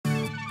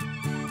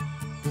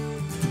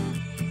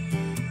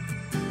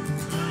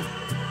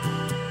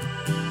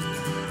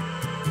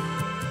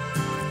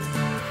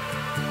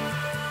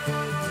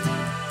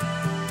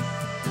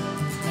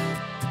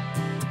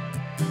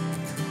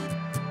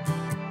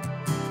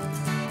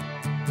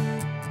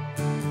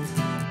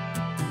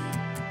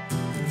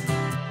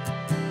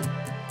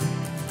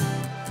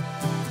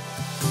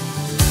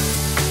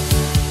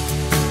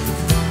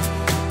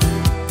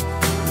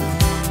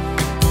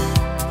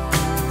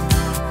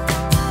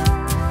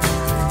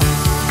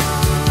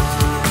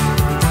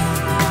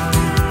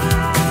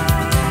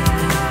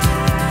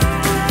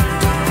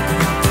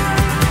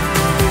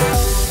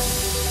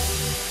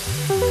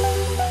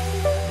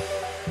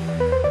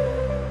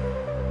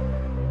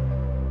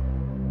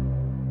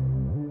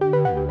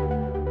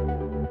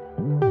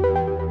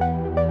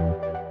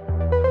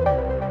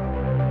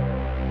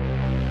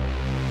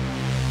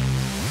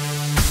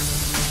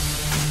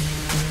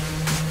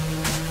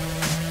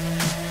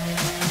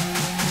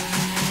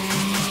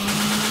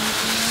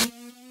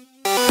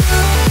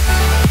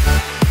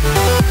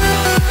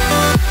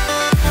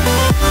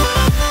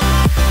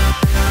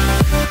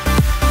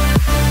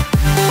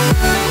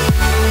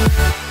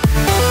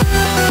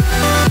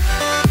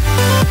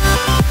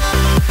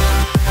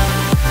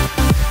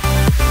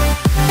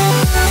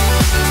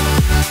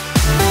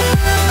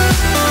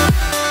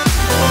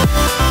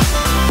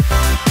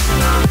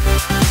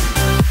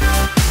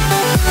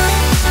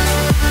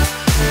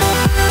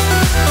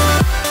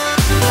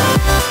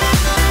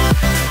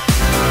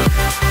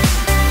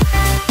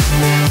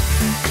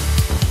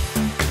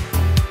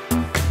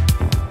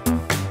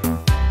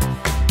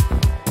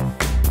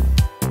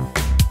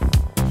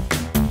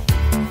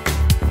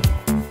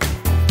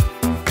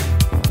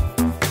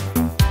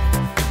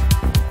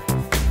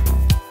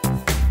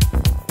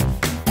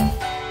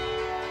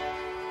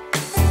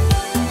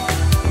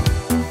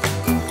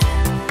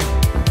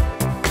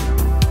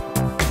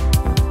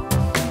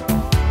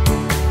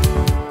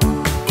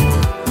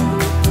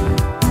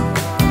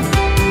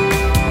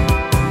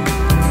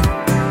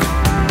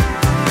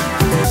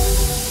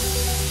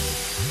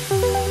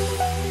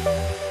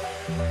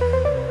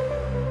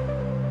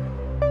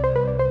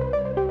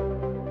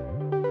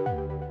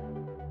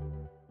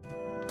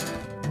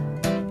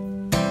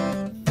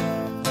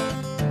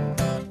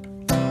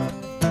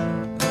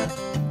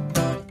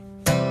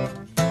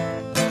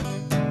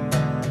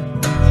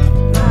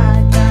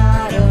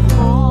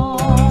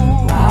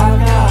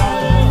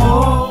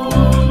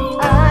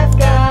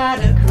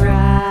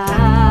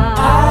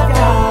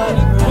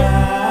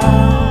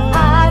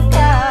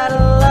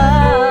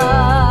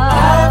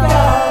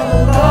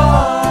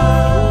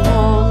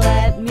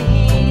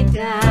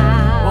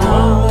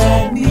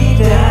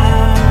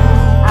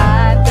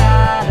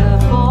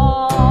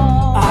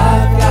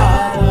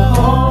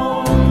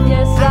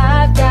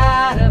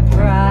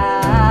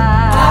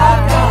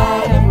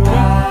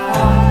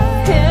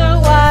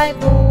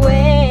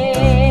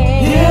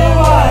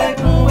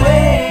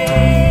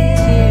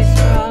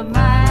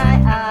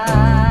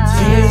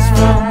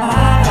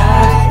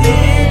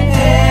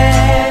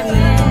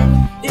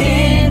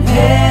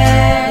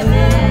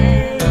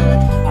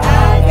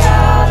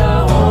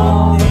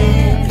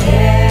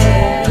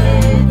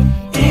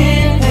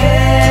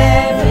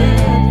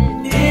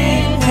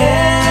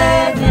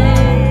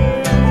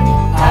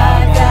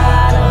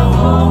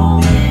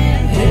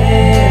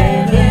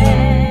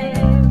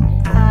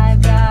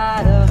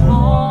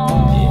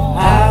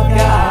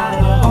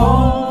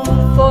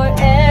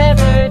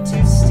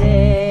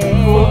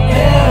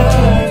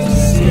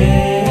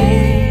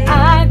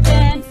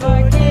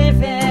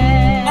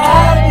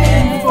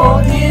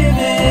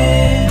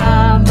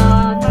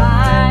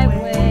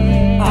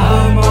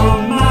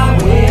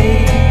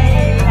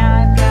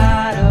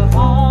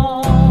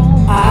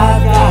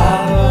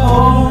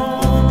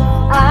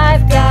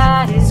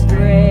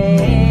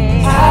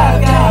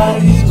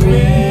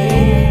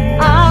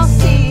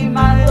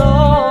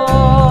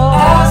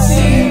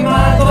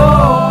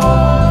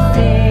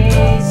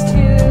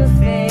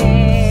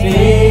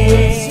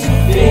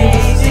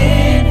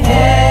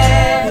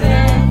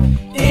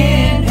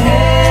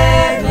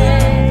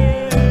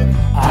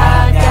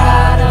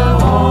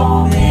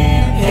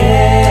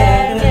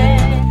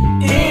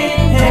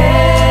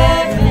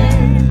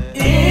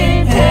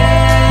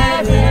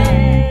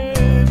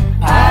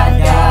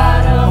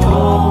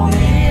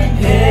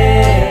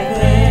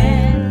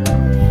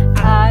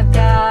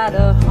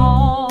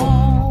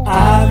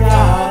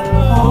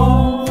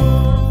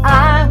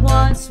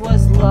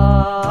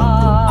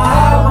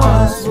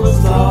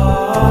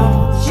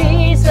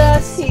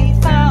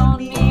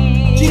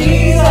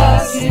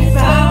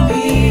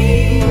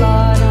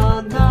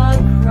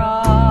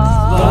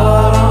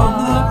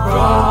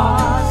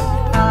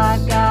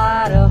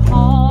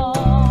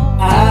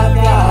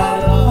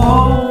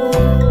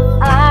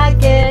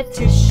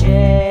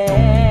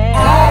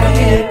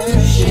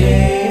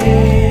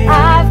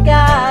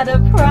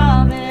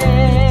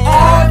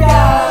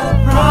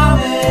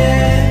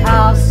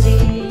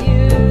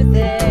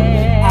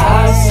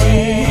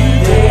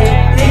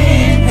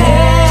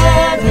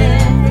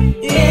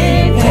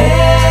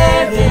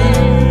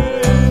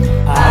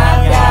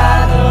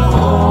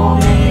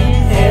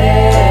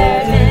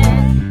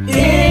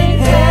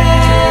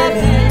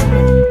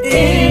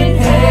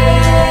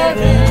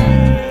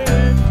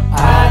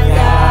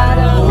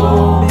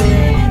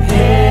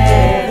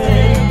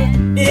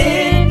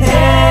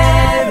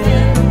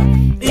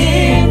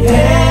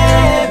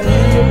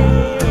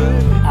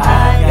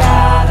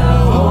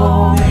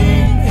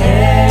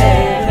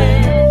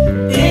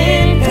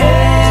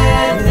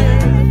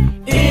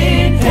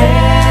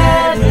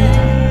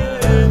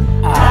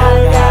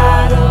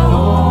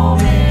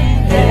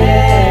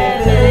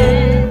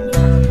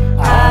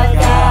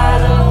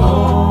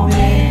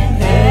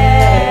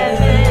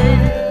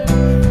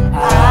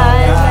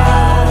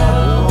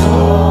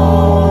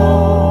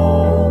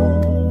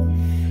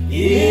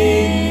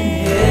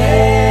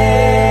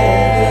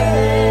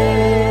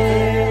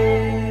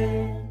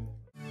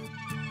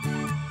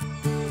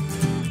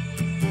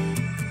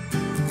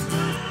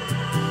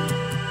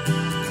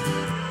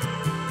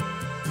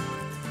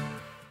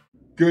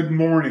Good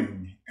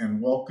morning and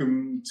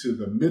welcome to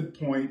the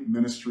Midpoint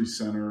Ministry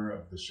Center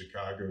of the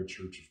Chicago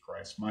Church of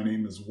Christ. My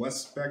name is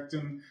Wes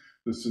Becton.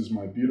 This is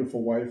my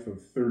beautiful wife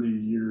of 30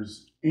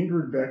 years,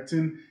 Ingrid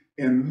Becton,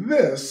 and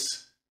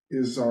this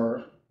is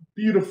our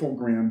beautiful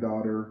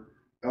granddaughter,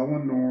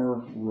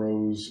 Eleanor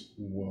Rose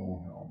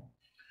Wilhelm.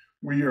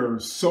 We are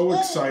so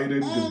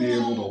excited to be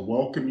able to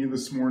welcome you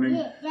this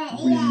morning.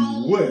 We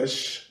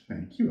wish,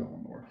 thank you,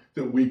 Eleanor,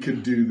 that we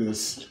could do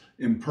this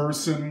in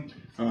person,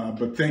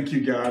 but thank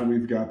you, God,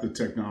 we've got the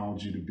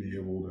technology to be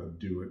able to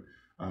do it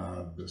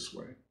this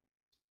way.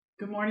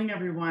 Good morning,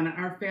 everyone.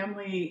 Our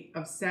family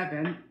of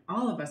 7,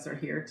 all of us are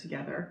here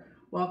together,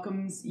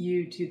 welcomes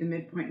you to the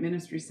Midpoint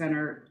Ministry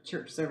Center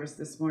church service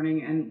this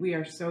morning, and we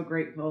are so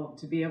grateful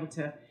to be able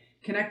to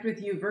connect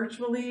with you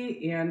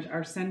virtually and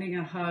are sending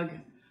a hug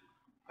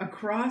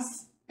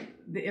across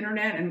the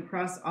internet and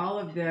across all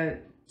of the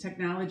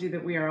technology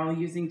that we are all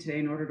using today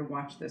in order to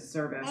watch this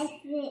service.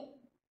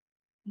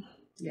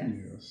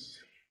 Yes.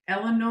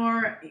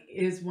 Eleanor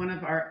is one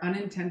of our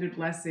unintended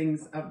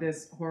blessings of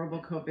this horrible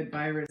COVID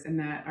virus, in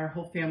that our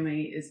whole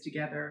family is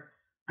together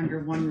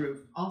under one roof,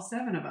 all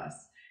 7 of us.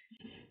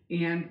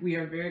 And we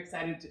are very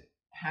excited to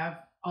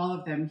have all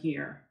of them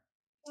here.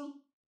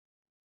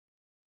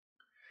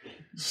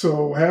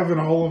 So having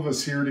all of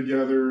us here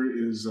together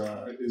is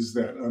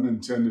that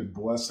unintended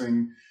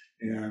blessing.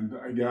 And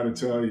I got to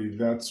tell you,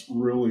 that's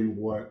really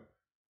what,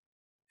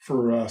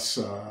 for us,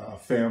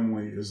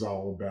 family is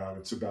all about.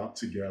 It's about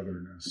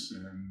togetherness.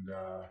 And,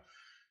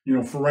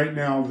 for right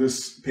now,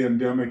 this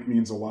pandemic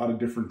means a lot of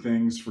different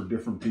things for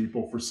different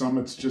people. For some,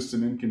 it's just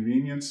an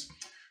inconvenience.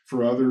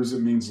 For others,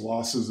 it means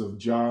losses of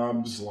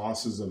jobs,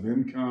 losses of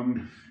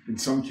income, in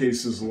some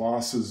cases,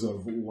 losses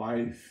of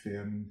life.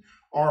 And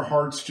our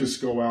hearts just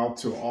go out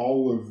to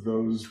all of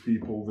those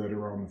people that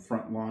are on the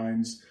front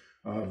lines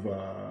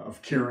of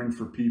caring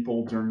for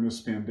people during this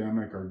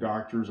pandemic, our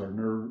doctors, our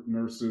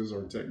nurses,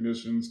 our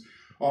technicians.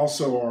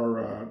 Also,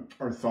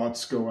 our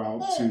thoughts go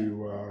out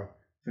to,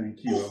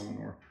 thank you,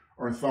 Eleanor.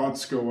 Our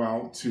thoughts go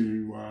out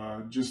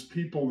to just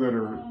people that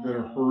are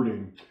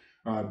hurting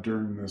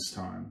during this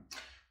time.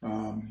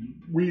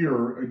 We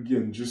are,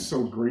 again, just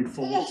so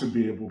grateful to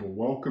be able to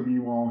welcome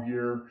you all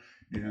here,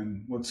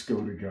 and let's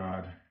go to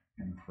God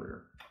in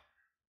prayer.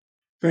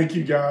 Thank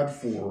you, God,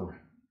 for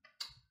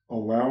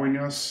allowing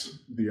us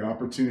the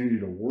opportunity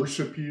to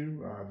worship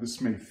you.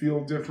 This may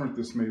feel different,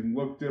 this may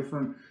look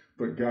different,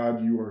 but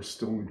God, you are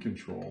still in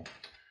control.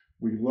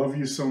 We love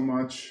you so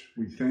much.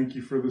 We thank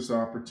you for this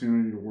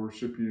opportunity to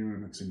worship you,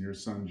 and it's in your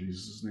Son,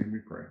 Jesus' name we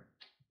pray.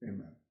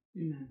 Amen.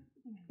 Amen.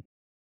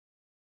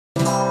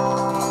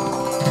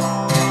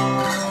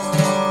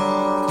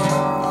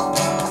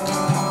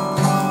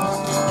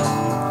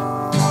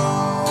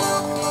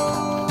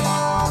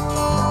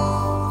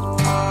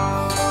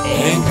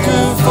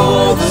 Anchor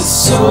for the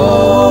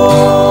soul,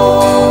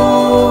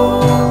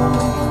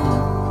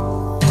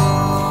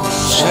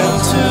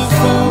 shelter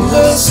from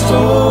the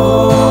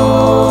storm.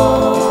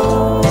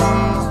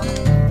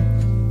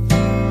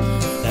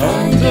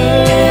 Thunder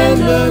and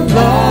the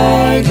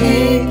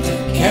lightning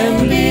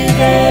can be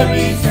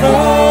very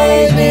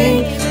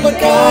frightening, but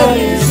God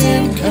is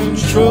in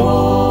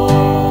control.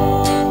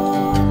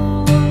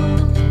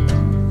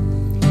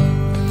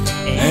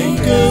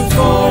 Anchor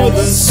for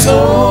the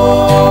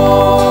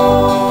soul,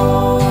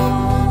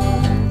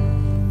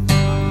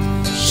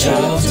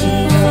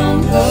 shelter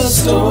from the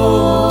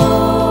storm.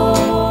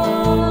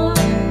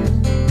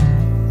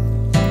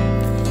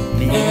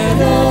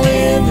 Manna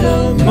in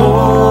the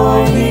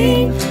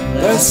morning,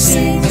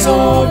 blessings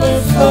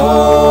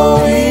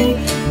overflowing,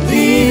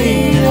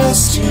 leading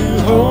us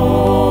to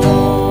home.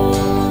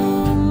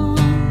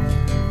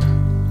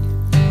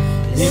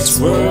 This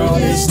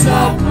world is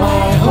not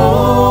my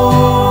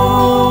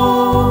home,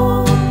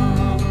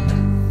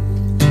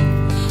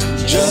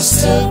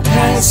 just a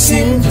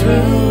passing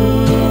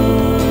through.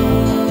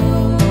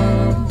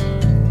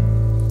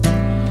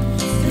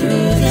 Through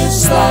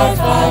this life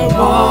I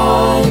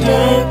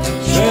wander,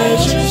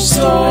 treasure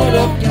stored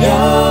up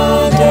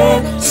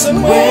yonder,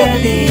 somewhere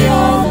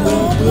beyond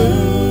the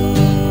blue.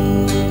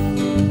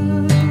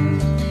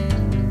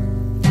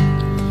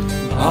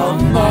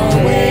 On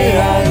my way I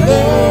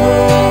learn,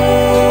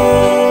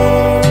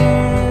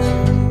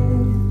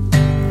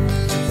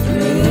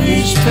 through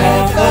each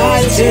path I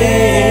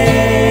take.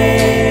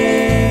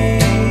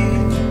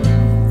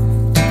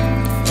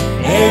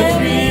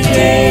 Every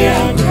day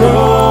I'm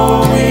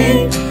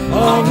growing,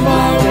 on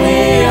my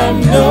way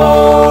I'm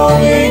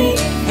knowing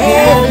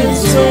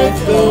heaven's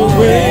worth the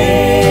way.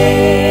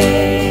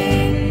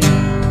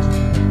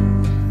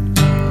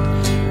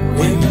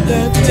 When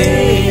the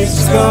day is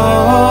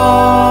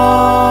gone,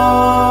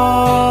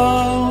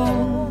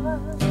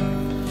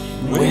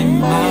 when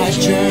my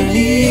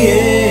journey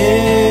ends,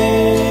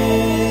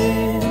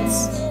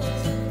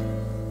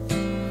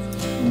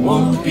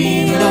 won't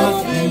be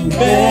nothing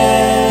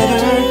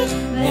better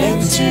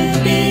than to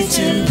be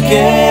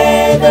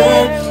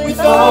together with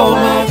all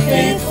my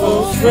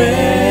faithful friends.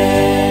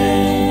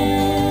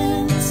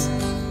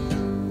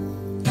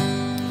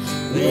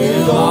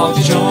 With all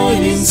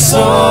join in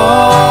song,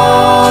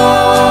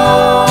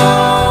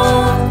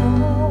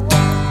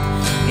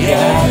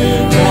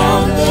 gathered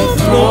round the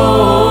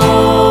throne.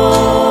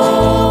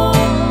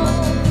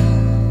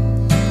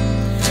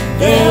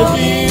 There'll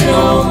be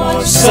no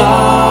more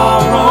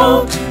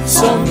sorrow,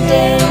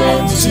 someday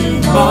and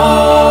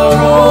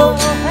tomorrow.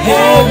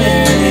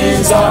 Heaven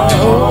is our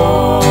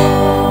home.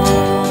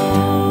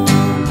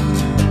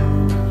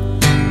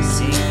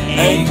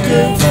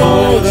 Anchored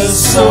for the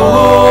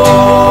soul,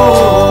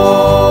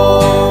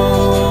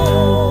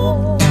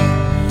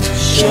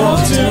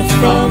 shelter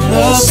from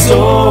the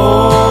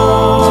storm.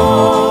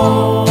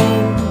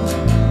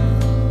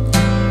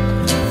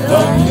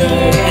 Thunder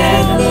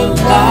and the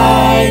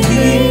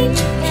lightning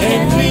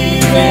can be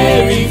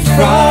very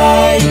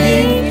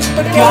frightening,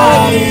 but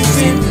God is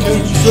in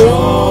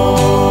control.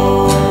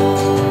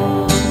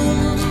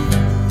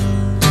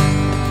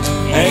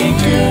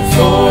 Anchored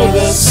for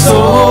the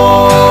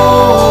soul,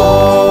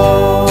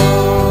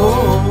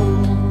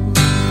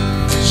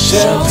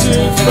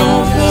 shelter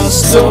from the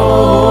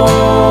storm.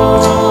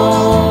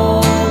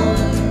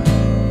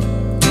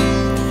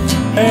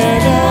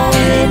 And out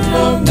in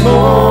the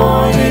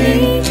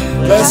morning,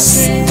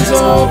 blessings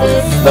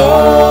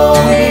overflowing,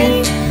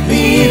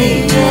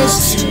 leading us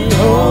to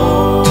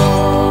home.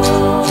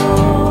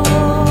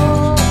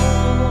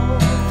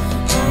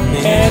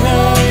 And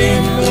out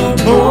in the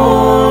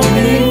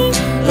morning,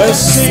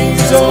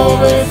 blessings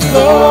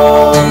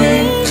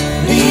overflowing,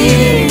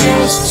 leading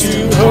us to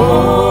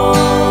home.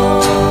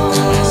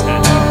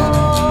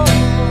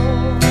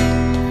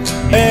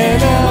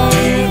 And out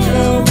in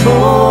the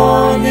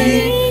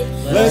morning,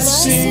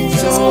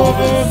 blessings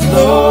overflowing,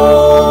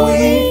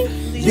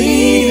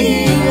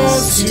 leading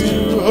us to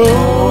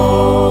home.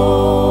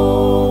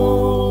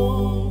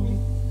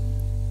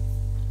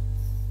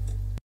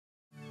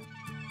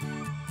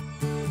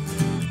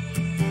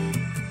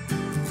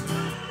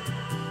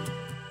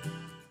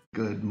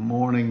 Good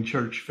morning,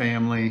 church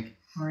family.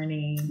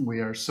 Morning.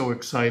 We are so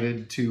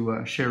excited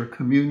to share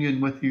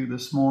communion with you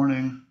this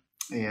morning.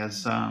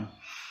 As I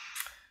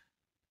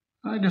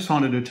just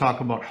wanted to talk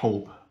about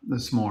hope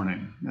this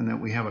morning, and that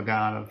we have a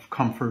God of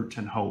comfort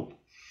and hope.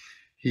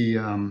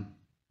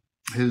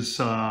 His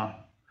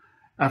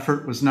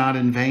effort was not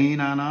in vain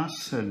on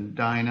us, and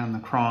dying on the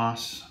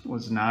cross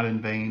was not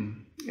in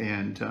vain.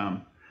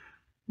 And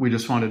we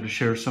just wanted to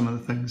share some of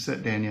the things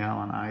that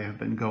Danielle and I have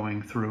been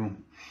going through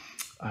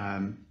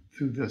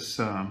this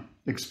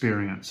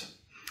experience.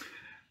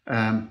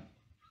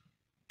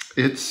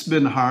 It's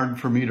been hard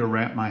for me to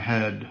wrap my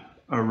head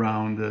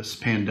around this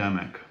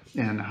pandemic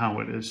and how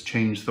it has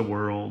changed the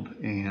world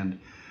and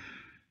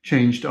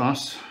changed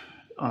us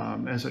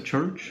as a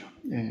church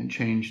and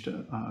changed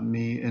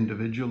me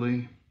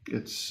individually.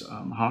 It's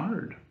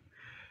hard.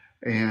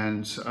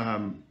 And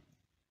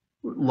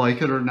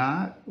like it or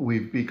not,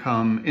 we've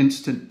become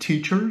instant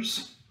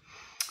teachers.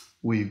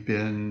 We've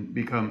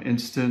become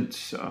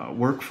instant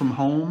work from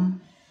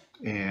home,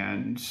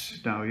 and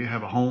now you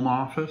have a home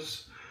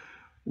office.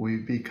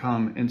 We've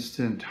become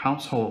instant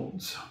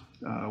households.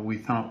 We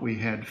thought we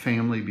had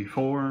family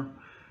before.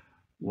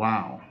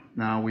 Wow,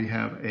 now we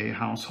have a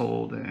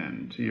household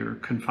and you're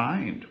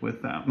confined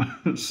with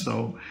them.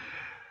 So,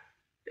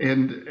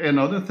 and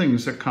other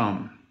things that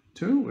come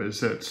too is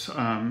that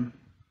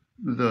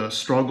the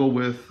struggle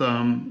with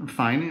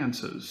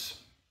finances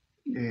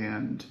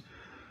and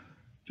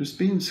just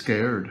being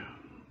scared,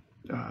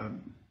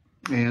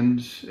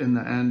 and in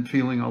the end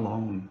feeling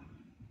alone.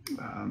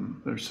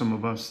 There's some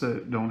of us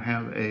that don't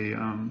have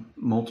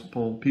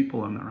multiple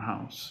people in their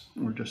house.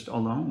 We're just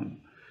alone.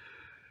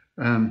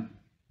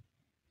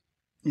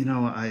 You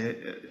know,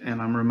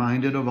 I'm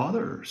reminded of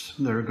others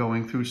that are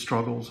going through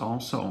struggles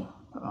also.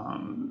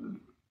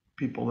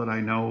 People that I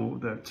know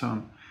that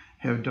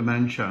have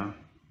dementia,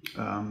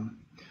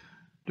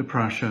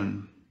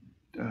 depression,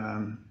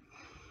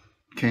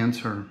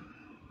 cancer.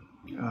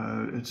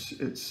 And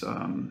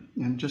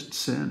just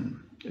sin.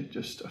 It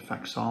just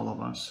affects all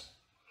of us.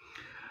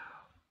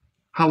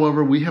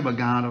 However, we have a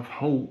God of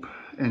hope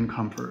and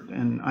comfort.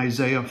 In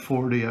Isaiah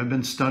 40, I've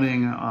been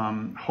studying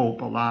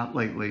hope a lot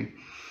lately.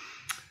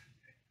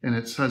 And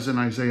it says in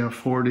Isaiah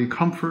 40,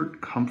 "Comfort,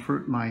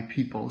 comfort my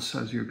people,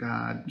 says your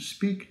God.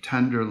 Speak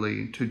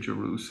tenderly to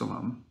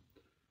Jerusalem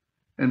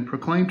and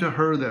proclaim to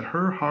her that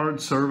her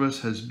hard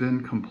service has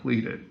been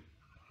completed,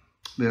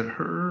 that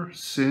her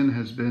sin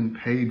has been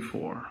paid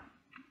for,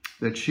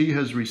 that she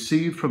has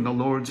received from the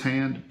Lord's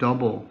hand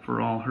double for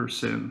all her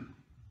sin."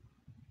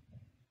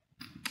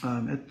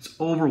 It's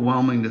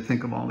overwhelming to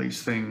think of all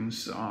these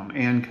things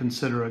and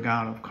consider a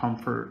God of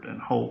comfort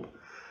and hope.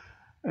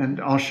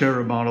 And I'll share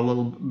about a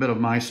little bit of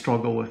my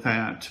struggle with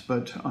that.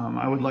 But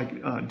I would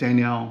like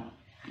Danielle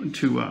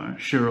to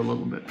share a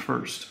little bit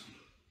first.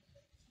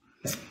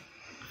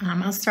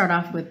 I'll start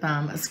off with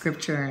a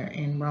scripture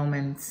in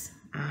Romans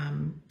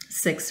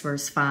 6,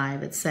 verse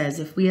 5. It says,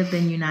 "If we have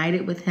been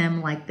united with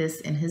him like this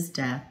in his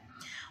death,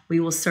 we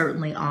will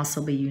certainly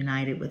also be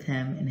united with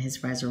him in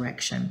his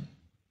resurrection."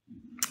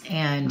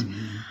 And,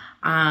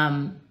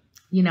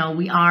 you know,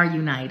 we are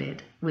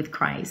united. with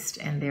Christ,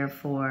 and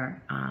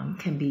therefore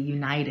can be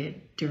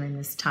united during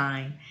this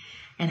time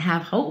and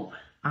have hope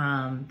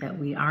that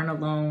we aren't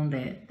alone,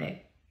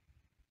 that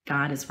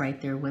God is right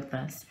there with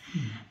us.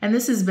 And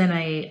this has been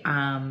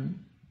an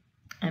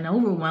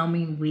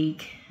overwhelming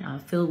week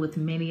filled with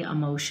many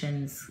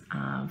emotions,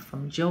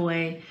 from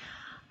joy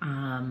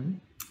and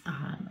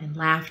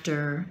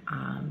laughter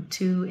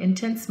to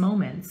intense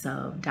moments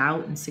of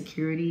doubt and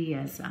security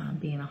as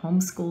being a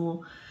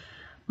homeschool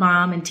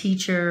mom and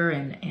teacher,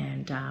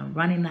 and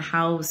running the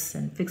house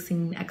and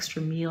fixing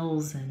extra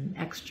meals and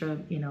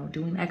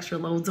doing extra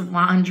loads of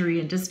laundry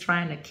and just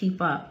trying to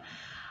keep up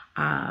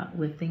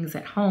with things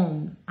at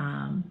home,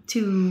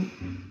 to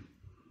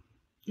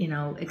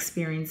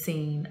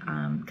experiencing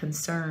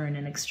concern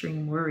and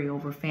extreme worry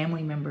over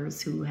family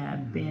members who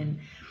have been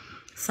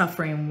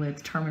suffering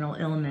with terminal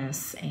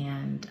illness,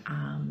 and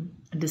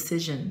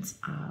decisions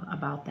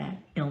about that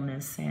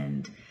illness,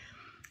 and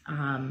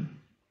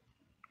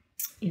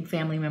in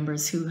family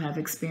members who have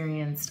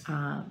experienced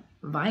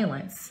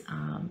violence,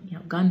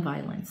 gun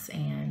violence,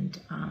 and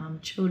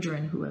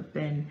children who have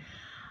been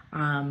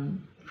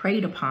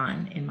preyed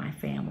upon in my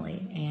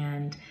family.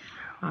 And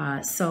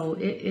so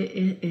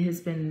it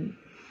has been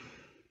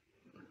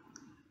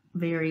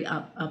very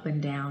up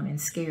and down and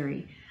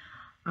scary.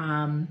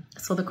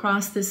 So the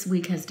cross this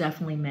week has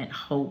definitely meant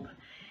hope,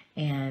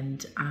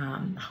 and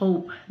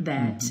hope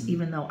that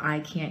even though I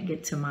can't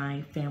get to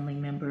my family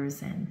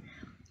members and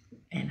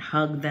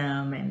hug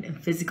them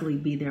and physically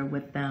be there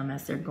with them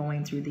as they're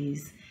going through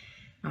these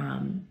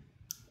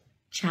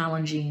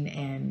challenging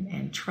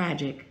and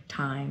tragic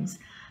times,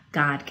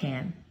 God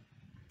can,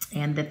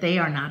 and that they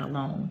are not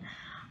alone.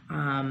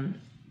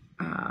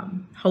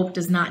 Hope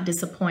does not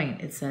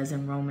disappoint, it says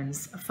in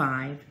Romans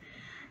 5,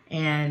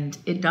 and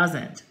it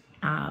doesn't,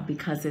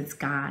 because it's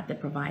God that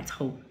provides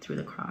hope through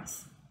the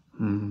cross.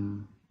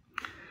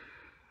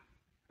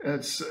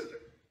 It's,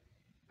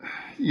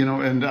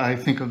 and I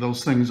think of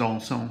those things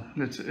also.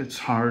 It's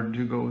hard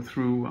to go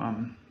through,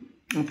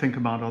 think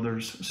about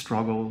others'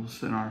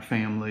 struggles in our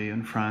family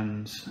and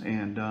friends,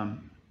 and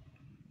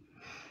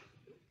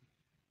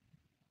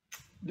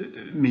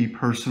me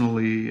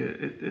personally,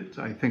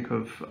 I think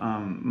of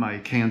my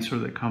cancer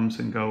that comes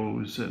and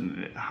goes,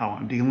 and how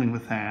I'm dealing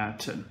with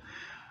that, and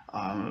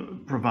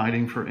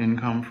providing for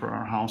income for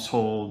our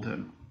household,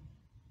 and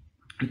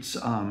it's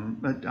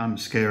I'm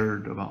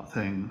scared about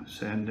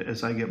things, and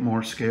as I get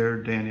more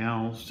scared,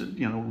 Danielle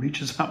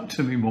reaches out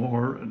to me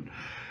more and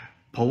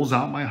pulls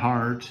out my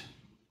heart.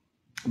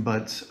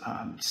 But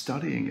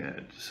studying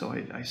it, so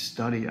I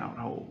study out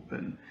hope,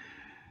 and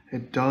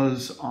it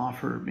does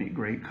offer me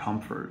great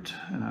comfort,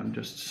 and I'm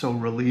just so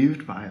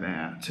relieved by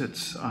that.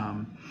 It's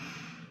the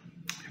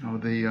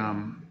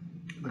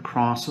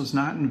cross was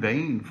not in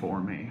vain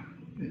for me.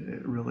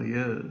 It really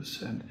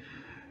is. And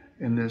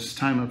in this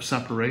time of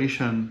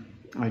separation,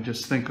 I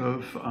just think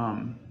of,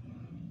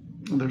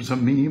 there's a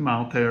meme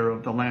out there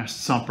of the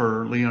Last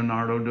Supper,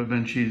 Leonardo da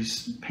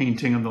Vinci's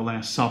painting of the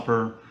Last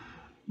Supper,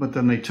 but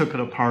then they took it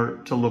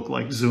apart to look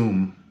like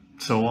Zoom.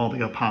 So all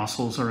the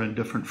apostles are in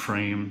different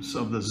frames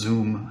of the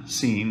Zoom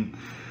scene.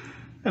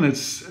 And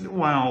it's,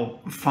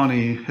 while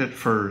funny at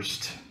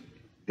first,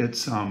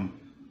 it's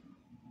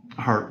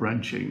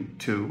heart-wrenching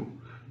too,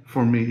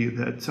 for me,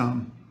 that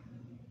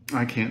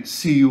I can't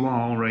see you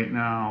all right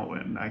now,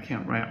 and I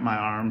can't wrap my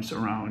arms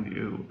around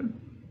you.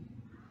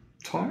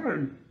 It's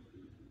hard.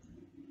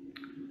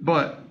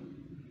 But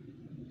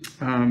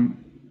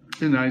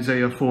in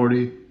Isaiah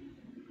 40,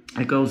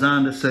 it goes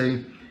on to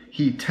say,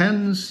 he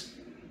tends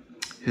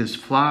his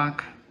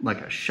flock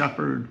like a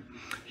shepherd.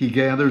 He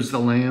gathers the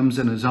lambs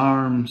in his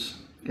arms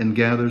and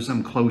gathers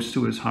them close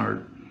to his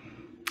heart.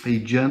 He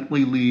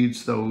gently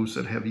leads those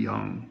that have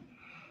young.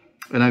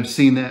 And I've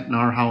seen that in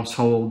our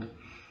household.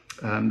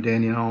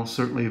 Danielle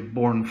certainly have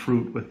borne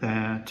fruit with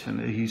that,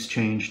 and he's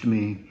changed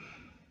me.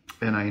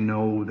 And I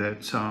know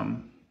that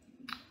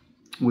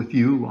with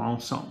you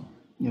also,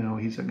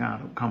 he's a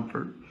God of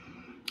comfort.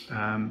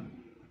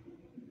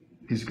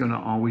 He's going to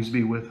always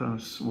be with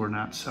us. We're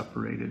not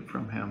separated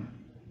from him.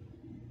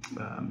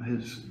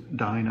 His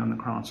dying on the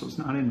cross was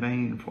not in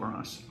vain for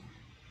us.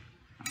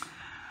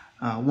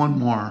 One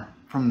more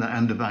from the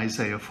end of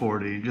Isaiah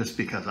 40, just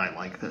because I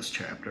like this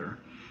chapter.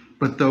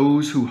 But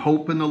those who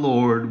hope in the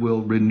Lord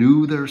will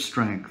renew their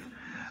strength.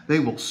 They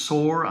will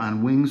soar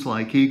on wings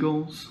like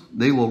eagles.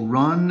 They will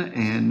run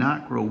and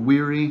not grow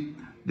weary.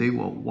 They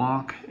will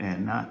walk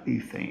and not be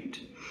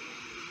faint.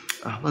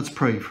 Let's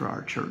pray for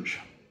our church,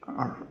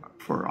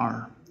 for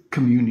our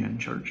communion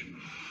church.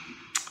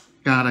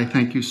 God, I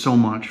thank you so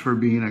much for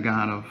being a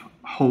God of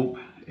hope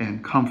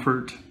and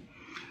comfort,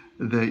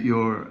 that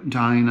your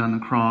dying on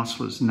the cross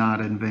was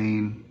not in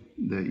vain,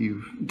 that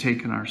you've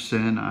taken our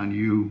sin on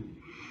you,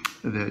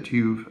 that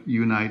you've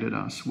united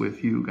us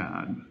with you,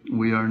 God.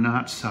 We are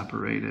not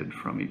separated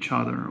from each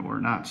other.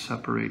 We're not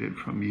separated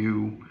from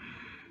you.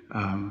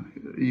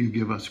 You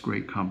give us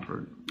great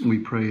comfort. We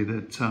pray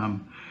that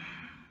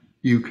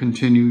you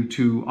continue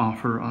to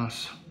offer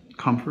us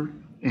comfort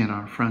and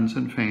our friends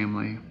and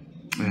family,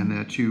 and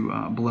that you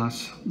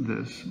bless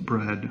this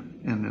bread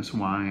and this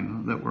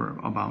wine that we're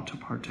about to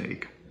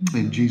partake.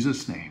 In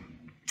Jesus' name,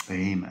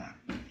 amen.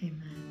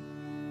 Amen.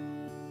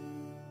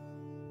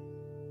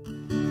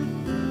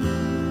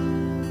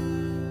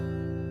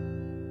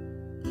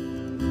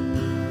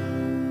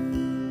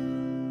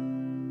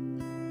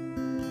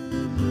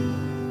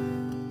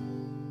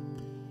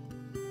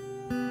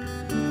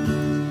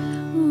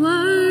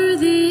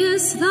 Worthy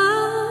is the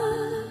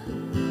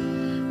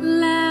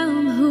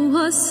Lamb who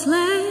was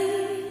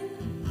slain.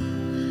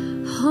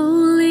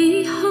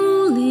 Holy,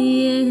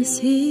 holy is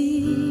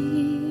He.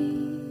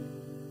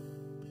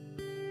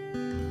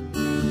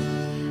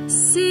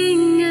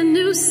 Sing a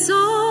new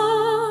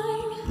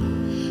song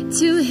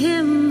to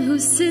Him who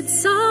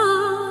sits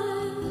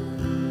on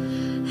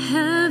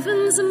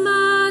heaven's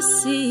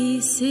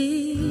mercy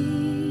seat.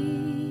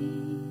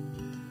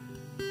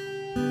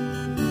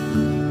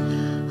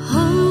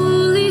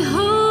 Holy,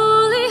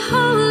 holy,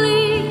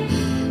 holy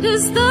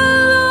is the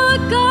Lord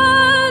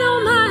God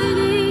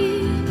Almighty,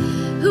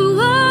 who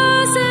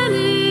was and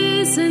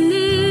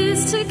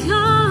is to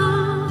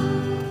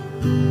come.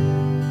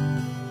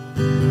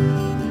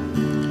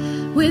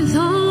 With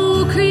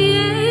all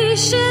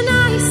creation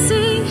I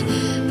sing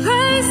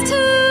praise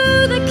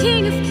to the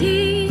King of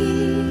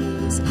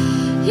Kings.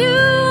 You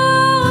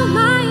are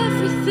my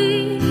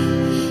everything,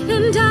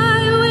 and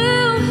I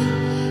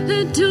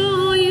will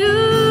adore you.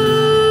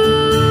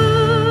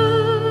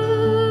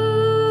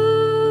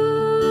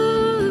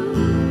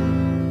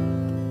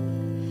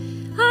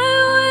 I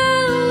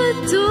will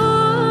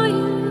adore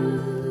you.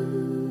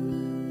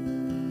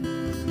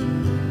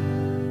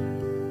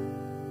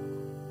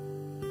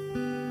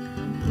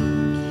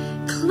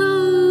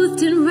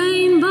 Clothed in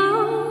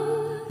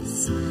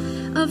rainbows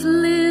of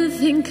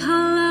living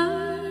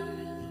color,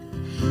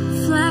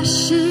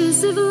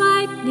 flashes of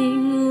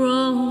lightning,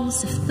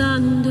 rolls of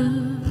thunder,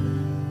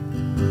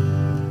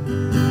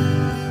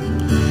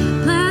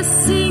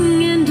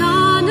 blessing and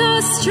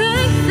honor,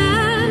 strength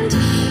and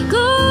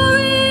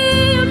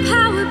glory and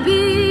power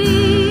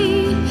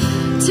be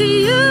to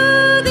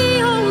you,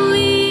 the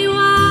only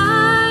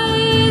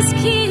wise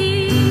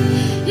King.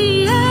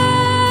 Yea,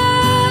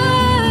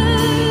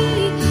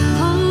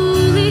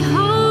 holy,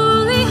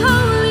 holy,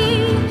 holy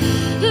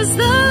is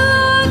the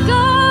Lord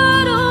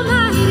God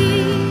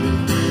Almighty,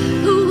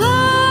 who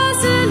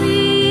was and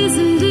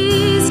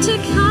is to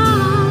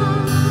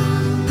come.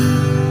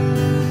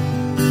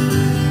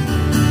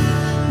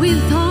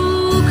 With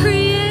all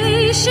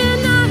creation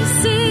I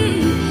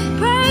sing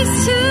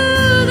praise to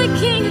the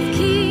King of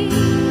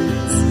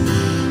Kings.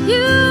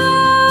 You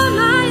are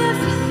my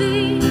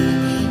everything,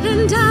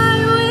 and I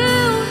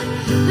will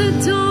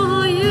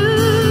adore you.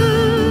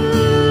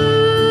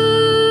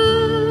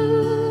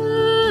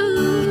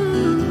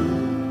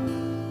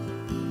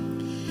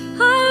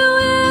 I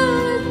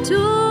will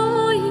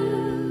adore you.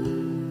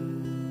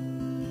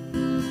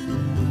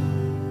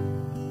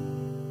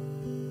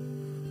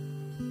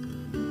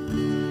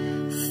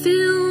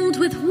 Filled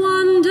with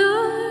wonder,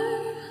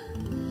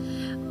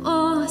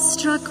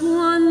 awestruck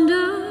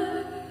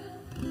wonder,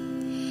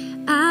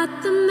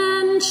 at the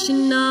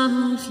mention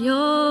of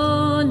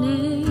your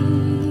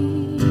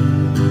name.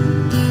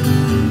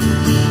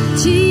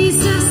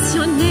 Jesus,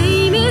 your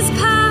name is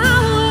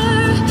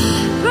power,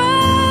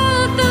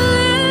 breath of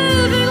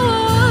living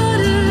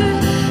water,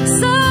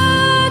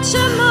 such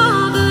a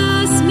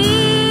marvelous mystery.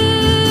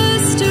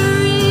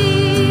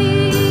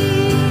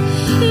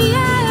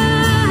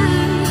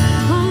 Yeah,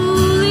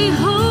 holy,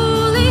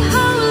 holy,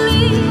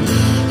 holy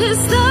is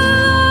the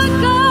Lord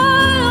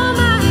God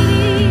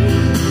Almighty,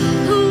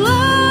 who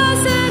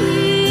was and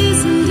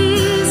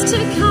is to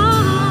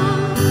come.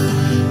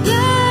 Yeah,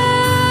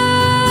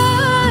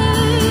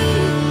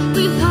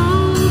 with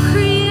all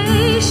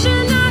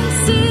creation I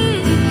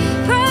sing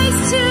praise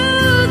to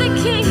the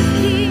King of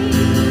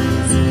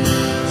Kings.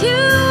 You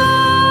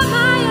are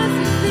my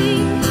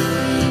everything,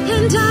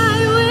 and I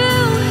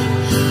will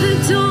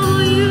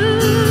adore you.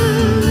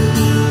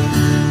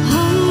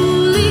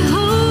 Holy,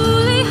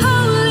 holy,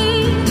 holy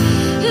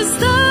is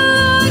the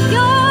Lord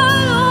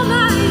God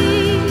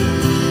Almighty,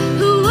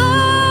 who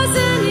was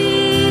and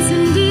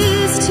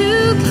is to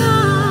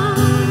come.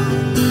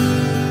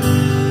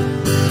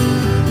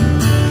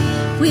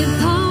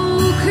 With all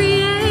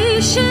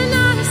creation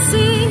I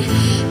sing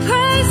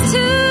praise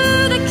to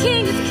the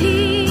King of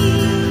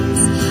Kings.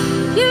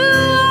 You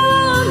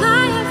are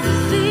my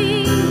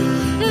everything,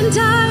 and I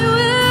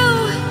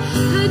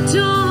will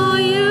adore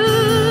you.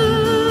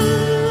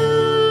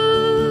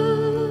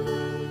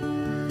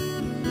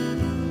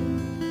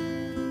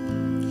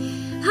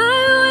 I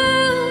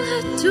will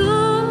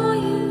adore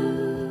you.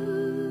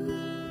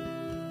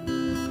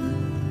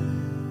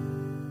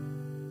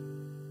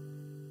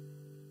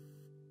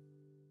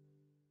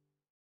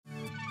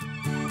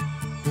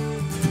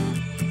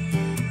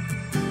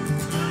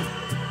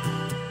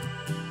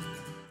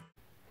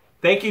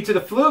 Thank you to the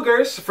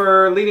Pflugers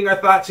for leading our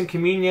thoughts in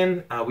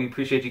communion. We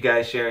appreciate you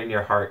guys sharing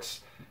your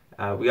hearts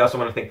We also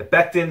want to thank the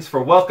Bectons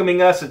for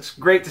welcoming us. It's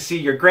great to see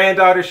your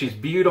granddaughter. She's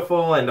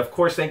beautiful. And of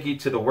course, thank you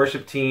to the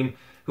worship team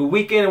who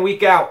week in and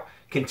week out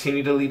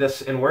continue to lead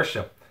us in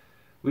worship.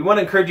 We want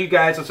to encourage you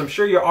guys, as I'm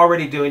sure you're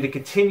already doing, to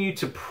continue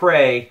to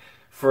pray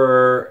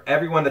for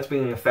everyone that's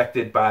being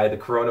affected by the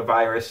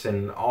coronavirus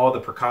and all the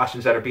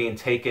precautions that are being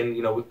taken.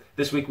 You know,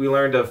 this week we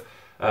learned of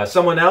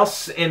someone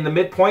else in the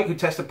Midpoint who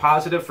tested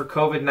positive for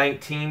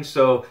COVID-19.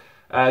 So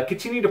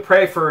continue to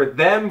pray for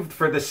them,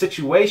 for the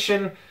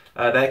situation,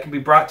 that it can be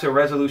brought to a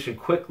resolution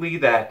quickly,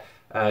 that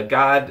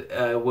God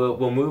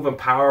will move in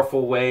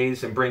powerful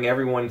ways and bring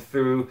everyone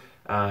through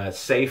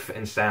safe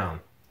and sound.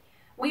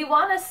 We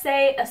want to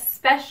say a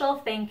special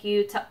thank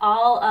you to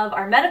all of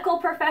our medical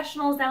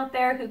professionals out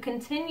there who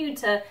continue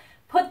to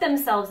put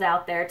themselves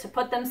out there, to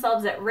put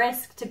themselves at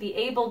risk, to be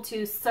able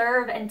to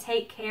serve and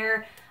take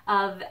care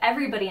of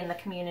everybody in the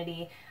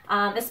community,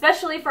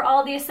 especially for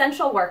all the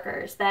essential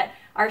workers that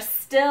are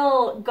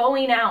still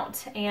going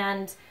out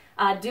and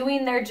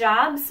doing their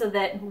jobs so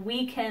that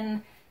we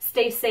can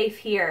stay safe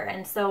here.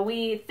 And so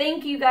we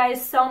thank you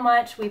guys so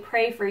much. We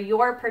pray for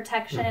your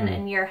protection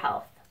and your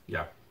health.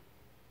 Yeah.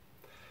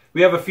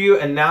 We have a few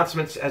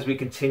announcements as we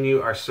continue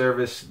our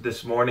service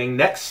this morning.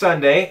 Next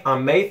Sunday,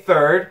 on May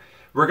 3rd,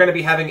 we're going to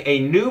be having a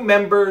new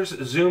members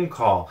Zoom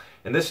call.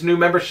 And this new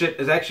membership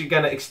is actually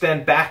going to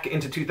extend back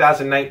into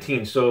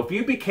 2019. So if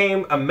you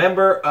became a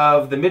member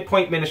of the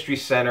Midpoint Ministry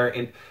Center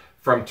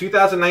from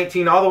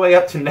 2019 all the way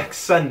up to next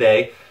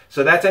Sunday,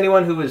 so that's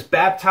anyone who was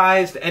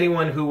baptized,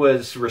 anyone who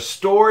was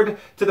restored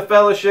to the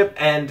fellowship,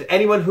 and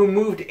anyone who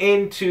moved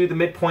into the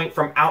Midpoint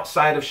from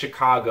outside of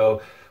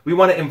Chicago, we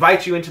want to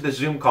invite you into the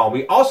Zoom call.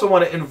 We also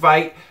want to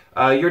invite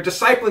your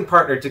discipling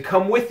partner to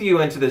come with you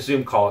into the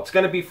Zoom call. It's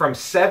going to be from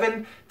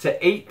 7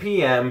 to 8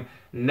 p.m.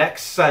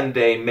 next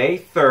Sunday, May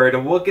 3rd,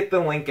 and we'll get the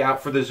link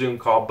out for the Zoom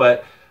call.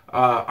 But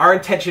our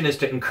intention is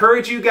to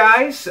encourage you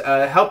guys,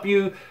 help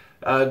you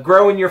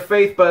grow in your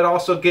faith, but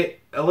also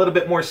get a little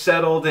bit more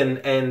settled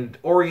and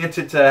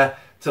oriented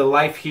to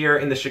life here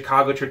in the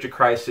Chicago Church of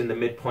Christ in the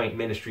Midpoint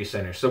Ministry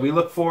Center. So we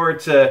look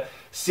forward to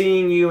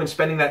seeing you and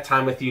spending that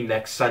time with you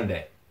next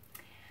Sunday.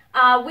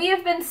 We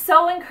have been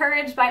so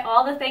encouraged by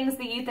all the things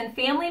the Youth and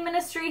Family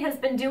Ministry has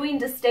been doing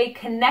to stay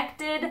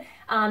connected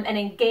and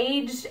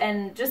engaged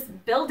and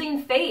just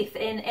building faith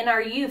in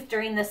our youth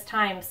during this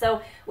time.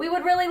 So we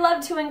would really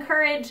love to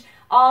encourage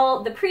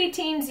all the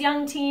preteens,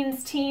 young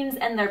teens, teens,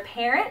 and their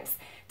parents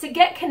to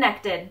get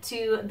connected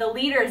to the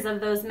leaders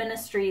of those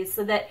ministries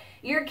so that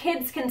your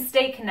kids can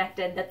stay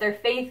connected, that their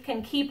faith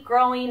can keep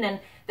growing and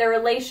their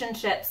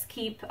relationships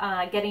keep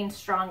getting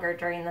stronger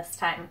during this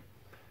time.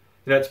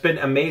 You know, it's been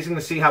amazing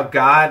to see how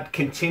God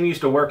continues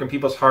to work in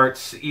people's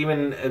hearts,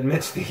 even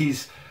amidst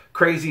these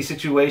crazy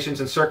situations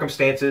and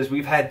circumstances.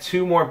 We've had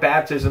 2 more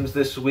baptisms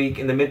this week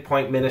in the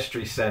Midpoint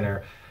Ministry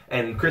Center,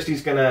 and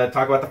Christy's going to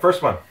talk about the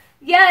first one.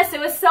 Yes, it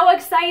was so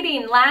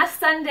exciting. Last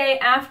Sunday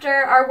after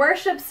our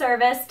worship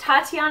service,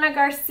 Tatiana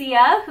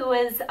Garcia, who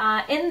is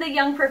in the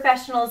Young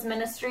Professionals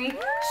Ministry,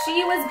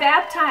 she was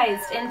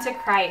baptized into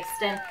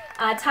Christ. And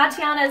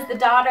Tatiana is the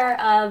daughter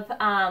of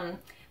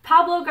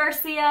Pablo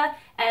Garcia,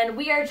 and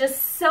we are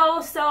just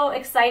so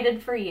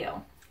excited for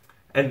you.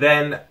 And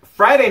then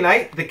Friday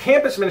night, the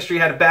campus ministry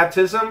had a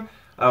baptism.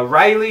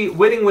 Riley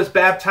Whitting was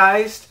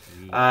baptized.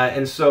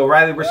 And so,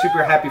 Riley, we're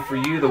super happy for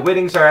you. The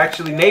Whittings are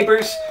actually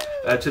neighbors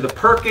to the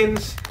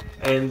Perkins.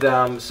 And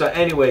so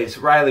anyways,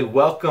 Riley,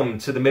 welcome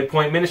to the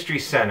Midpoint Ministry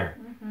Center.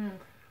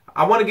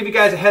 I want to give you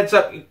guys a heads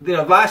up. You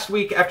know, last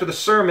week after the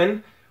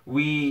sermon,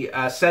 we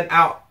sent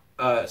out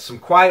some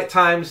quiet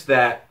times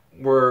that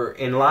were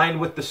in line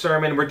with the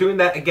sermon. We're doing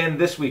that again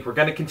this week. We're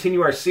going to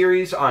continue our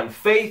series on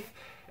faith.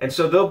 And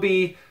so there'll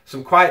be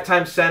some quiet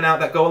times sent out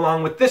that go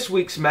along with this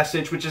week's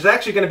message, which is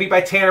actually going to be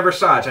by Tanner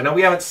Versage. I know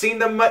we haven't seen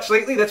them much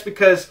lately. That's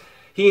because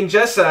he and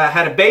Jess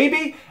had a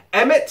baby,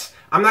 Emmett.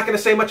 I'm not going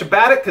to say much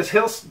about it because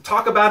he'll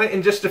talk about it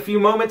in just a few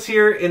moments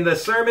here in the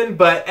sermon.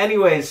 But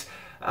anyways,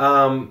 be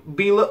on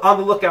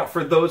the lookout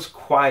for those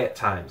quiet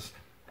times.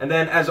 And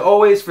then, as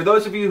always, for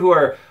those of you who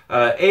are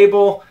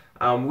able,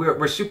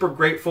 we're super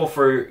grateful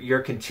for your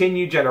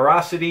continued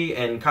generosity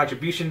and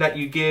contribution that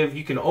you give.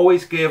 You can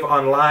always give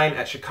online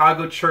at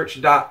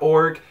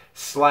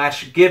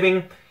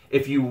chicagochurch.org/giving.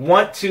 If you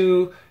want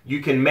to,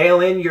 you can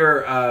mail in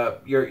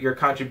your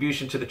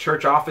contribution to the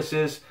church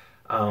offices.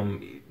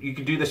 You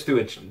can do this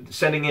through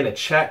sending in a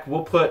check.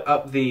 We'll put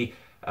up the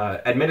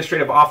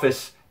administrative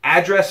office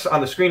address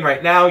on the screen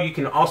right now. You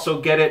can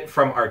also get it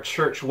from our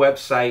church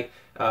website,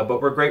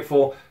 but we're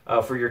grateful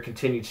for your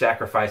continued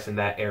sacrifice in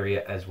that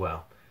area as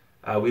well.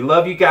 We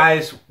love you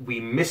guys.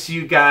 We miss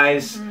you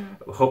guys.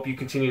 Hope you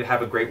continue to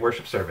have a great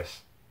worship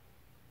service.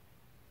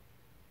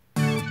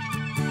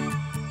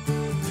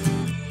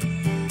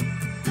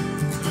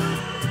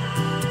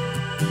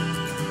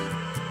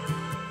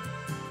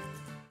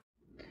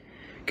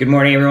 Good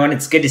morning, everyone.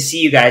 It's good to see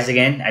you guys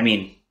again. I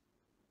mean,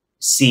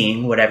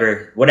 seeing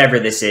whatever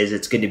this is,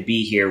 it's good to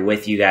be here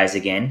with you guys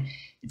again.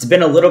 It's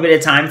been a little bit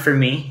of time for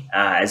me.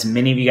 As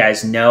many of you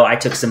guys know, I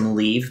took some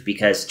leave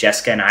because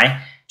Jessica and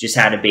I just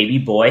had a baby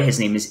boy. His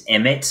name is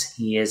Emmett.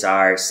 He is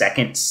our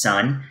second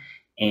son.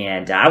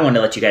 And I wanted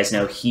to let you guys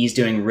know he's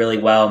doing really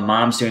well.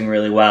 Mom's doing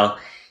really well.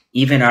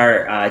 Even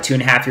our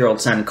 2.5-year-old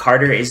son,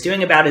 Carter, is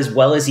doing about as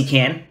well as he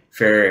can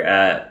for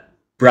a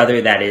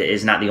brother that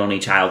is not the only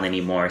child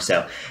anymore.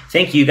 So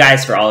thank you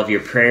guys for all of your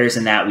prayers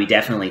and that. We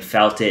definitely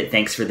felt it.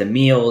 Thanks for the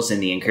meals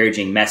and the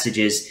encouraging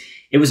messages.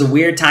 It was a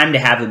weird time to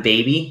have a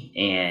baby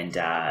and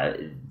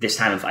this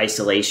time of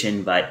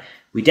isolation, but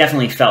we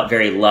definitely felt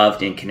very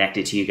loved and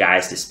connected to you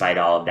guys despite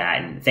all of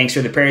that. And thanks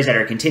for the prayers that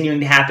are continuing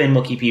to happen.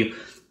 We'll keep you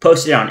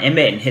posted on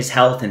Emmett and his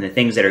health and the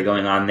things that are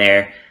going on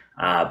there.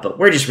 But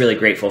we're just really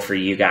grateful for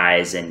you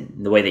guys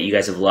and the way that you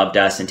guys have loved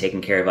us and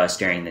taken care of us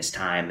during this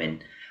time.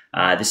 And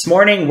this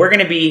morning, we're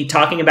going to be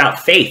talking about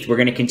faith. We're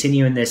going to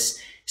continue in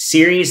this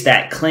series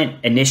that Clint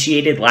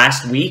initiated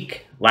last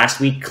week. Last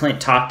week,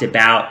 Clint talked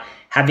about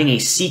having a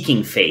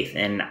seeking faith.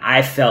 And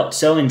I felt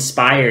so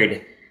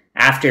inspired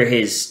after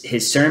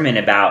his sermon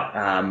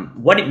about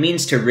what it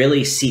means to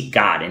really seek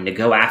God and to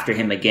go after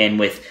him again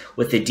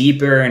with a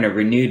deeper and a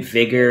renewed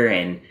vigor.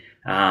 And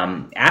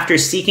after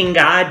seeking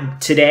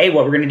God today,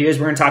 what we're going to do is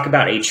we're going to talk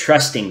about a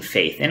trusting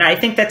faith. And I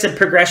think that's a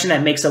progression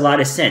that makes a lot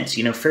of sense.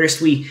 You know,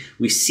 first we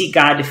seek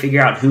God to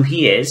figure out who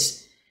he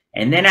is.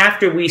 And then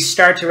after we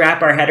start to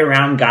wrap our head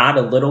around God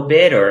a little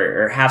bit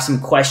or have some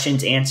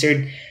questions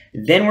answered,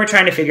 then we're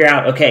trying to figure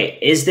out, okay,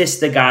 is this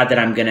the God that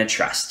I'm going to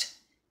trust?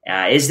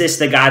 Is this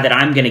the God that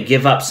I'm going to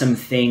give up some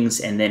things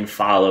and then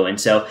follow?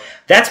 And so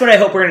that's what I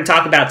hope we're going to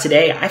talk about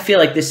today. I feel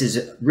like this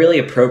is really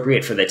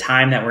appropriate for the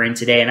time that we're in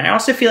today. And I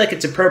also feel like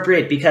it's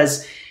appropriate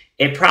because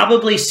it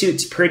probably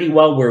suits pretty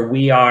well where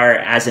we are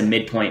as a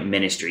Midpoint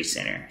Ministry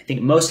Center. I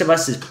think most of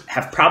us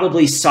have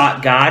probably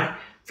sought God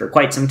for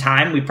quite some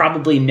time. We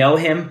probably know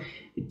him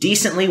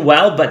decently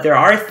well, but there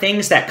are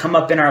things that come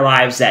up in our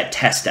lives that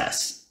test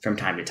us from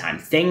time to time.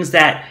 Things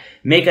that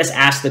make us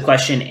ask the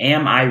question,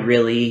 am I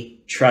really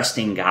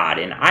trusting God?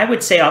 And I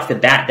would say off the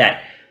bat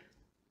that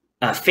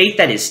a faith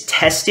that is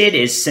tested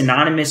is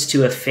synonymous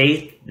to a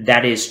faith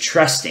that is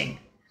trusting.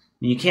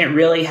 You can't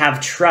really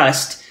have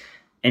trust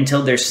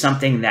until there's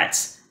something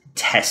that's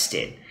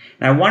tested.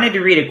 And I wanted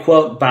to read a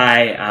quote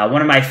by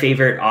one of my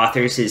favorite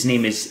authors. His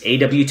name is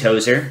A.W.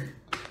 Tozer.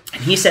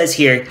 And he says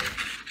here,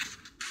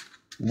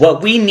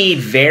 "What we need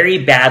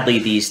very badly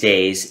these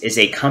days is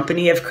a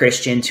company of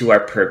Christians who are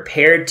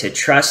prepared to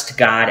trust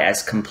God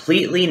as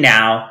completely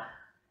now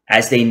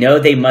as they know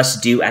they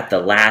must do at the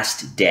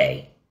last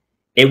day.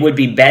 It would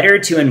be better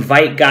to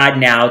invite God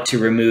now to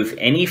remove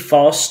any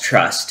false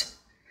trust,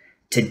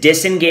 to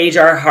disengage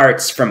our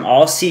hearts from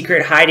all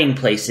secret hiding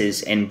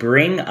places and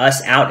bring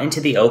us out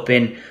into the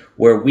open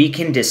where we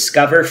can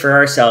discover for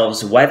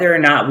ourselves whether or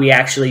not we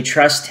actually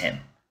trust him.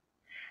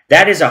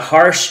 That is a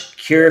harsh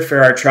cure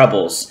for our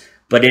troubles,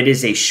 but it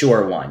is a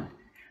sure one.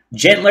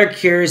 Gentler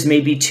cures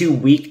may be too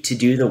weak to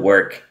do the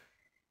work,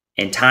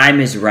 and time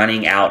is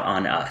running out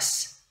on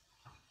us."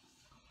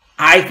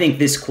 I think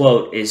this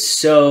quote is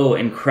so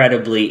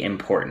incredibly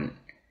important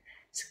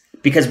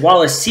because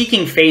while a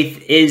seeking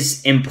faith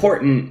is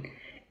important,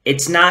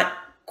 it's not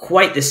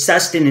quite the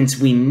sustenance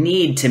we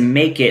need to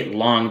make it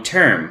long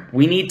term.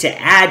 We need to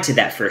add to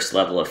that first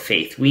level of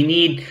faith. We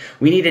need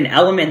an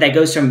element that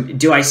goes from,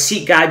 do I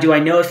seek God? Do I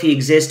know if he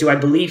exists? Do I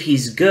believe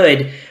he's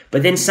good?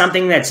 But then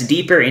something that's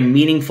deeper and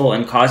meaningful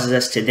and causes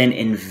us to then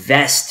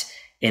invest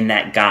in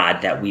that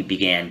God that we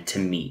began to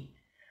meet.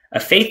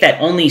 A faith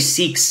that only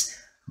seeks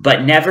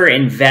but never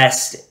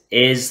invests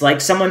is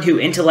like someone who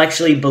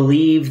intellectually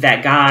believes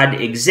that God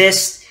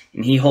exists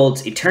and he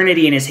holds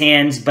eternity in his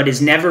hands, but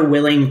is never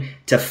willing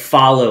to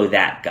follow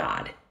that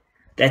God.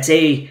 That's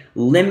a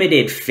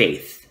limited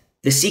faith.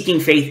 The seeking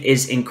faith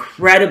is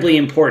incredibly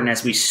important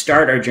as we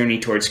start our journey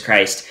towards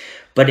Christ,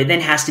 but it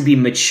then has to be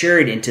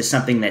matured into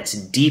something that's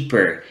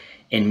deeper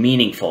and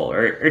meaningful.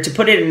 Or to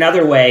put it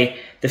another way,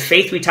 the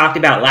faith we talked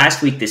about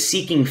last week, the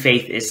seeking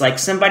faith, is like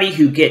somebody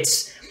who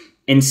gets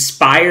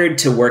inspired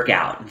to work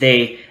out.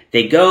 They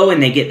go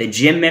and they get the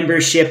gym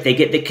membership, they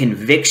get the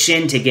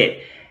conviction to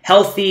get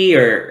healthy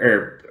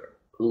or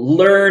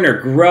learn or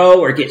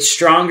grow or get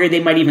stronger.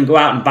 They might even go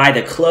out and buy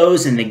the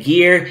clothes and the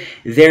gear.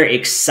 They're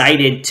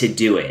excited to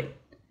do it.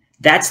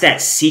 That's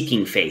that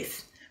seeking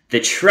faith.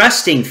 The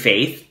trusting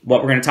faith,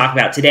 what we're going to talk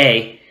about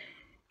today,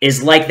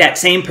 is like that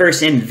same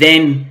person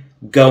then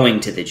going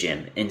to the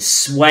gym and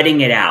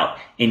sweating it out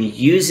and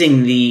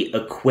using the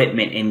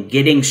equipment and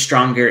getting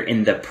stronger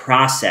in the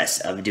process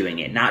of doing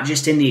it, not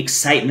just in the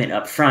excitement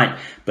up front,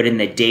 but in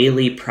the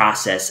daily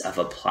process of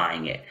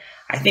applying it.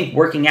 I think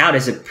working out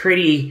is a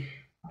pretty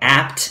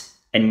apt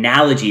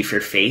analogy for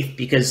faith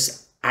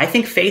because I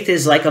think faith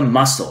is like a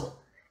muscle.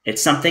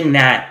 It's something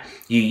that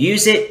you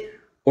use it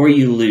or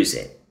you lose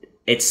it.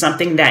 It's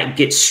something that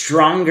gets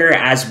stronger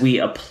as we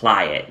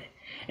apply it.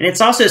 And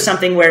it's also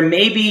something where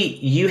maybe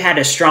you had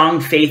a strong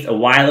faith a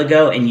while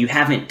ago and you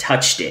haven't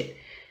touched it.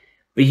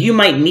 But you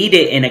might need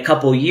it in a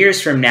couple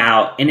years from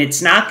now, and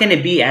it's not going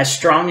to be as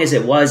strong as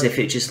it was if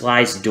it just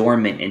lies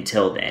dormant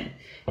until then.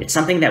 It's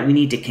something that we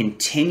need to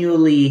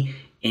continually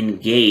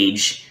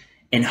engage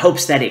in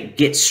hopes that it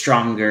gets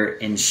stronger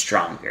and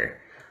stronger.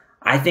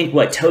 I think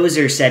what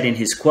Tozer said in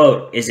his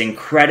quote is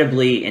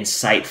incredibly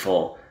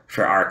insightful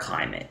for our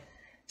climate.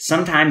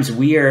 Sometimes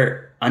we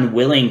are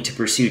unwilling to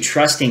pursue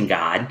trusting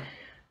God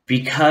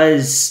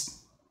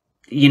because,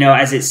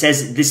 as it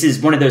says, this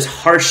is one of those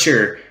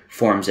harsher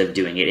forms of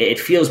doing it. It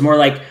feels more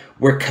like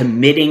we're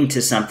committing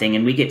to something,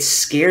 and we get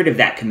scared of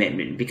that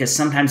commitment because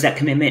sometimes that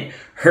commitment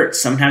hurts.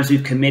 Sometimes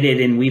we've committed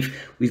and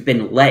we've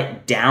been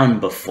let down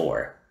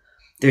before.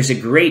 There's a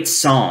great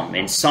psalm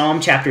in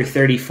Psalm chapter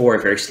 34,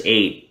 verse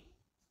 8.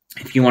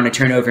 If you want to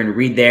turn over and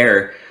read there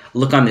or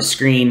look on the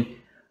screen,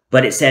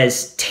 but it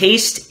says,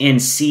 "Taste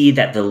and see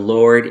that the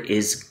Lord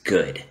is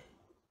good.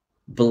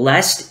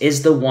 Blessed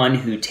is the one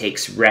who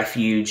takes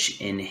refuge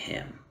in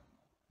him."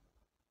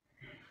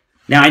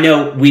 Now, I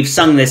know we've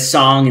sung this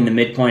song in the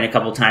Midpoint a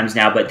couple times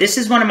now, but this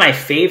is one of my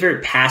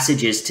favorite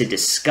passages to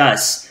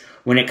discuss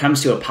when it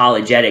comes to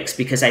apologetics,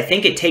 because I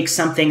think it takes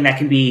something that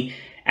can be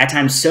at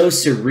times so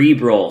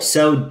cerebral,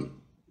 so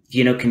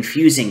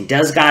confusing.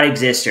 Does God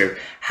exist? Or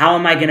how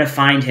am I going to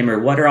find him? Or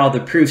what are all the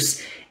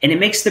proofs? And it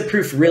makes the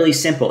proof really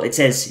simple. It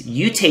says,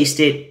 you taste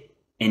it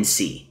and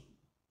see.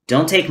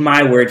 Don't take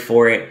my word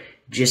for it.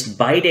 Just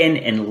bite in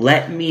and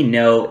let me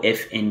know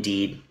if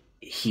indeed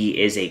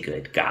he is a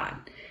good God.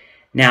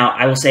 Now,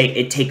 I will say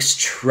it takes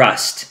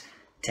trust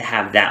to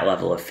have that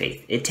level of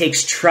faith. It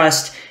takes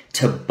trust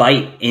to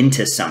bite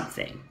into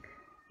something.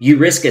 You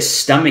risk a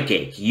stomach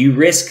ache. You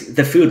risk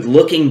the food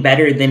looking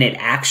better than it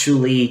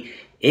actually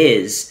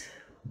is.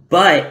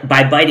 But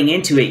by biting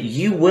into it,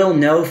 you will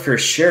know for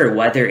sure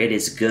whether it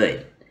is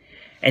good.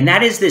 And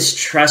that is this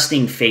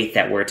trusting faith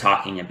that we're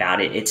talking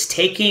about. It's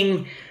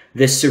taking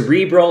the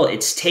cerebral,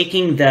 it's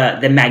taking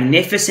the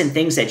magnificent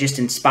things that just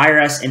inspire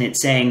us, and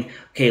it's saying,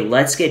 okay,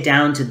 let's get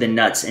down to the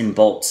nuts and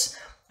bolts.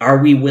 Are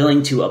we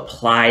willing to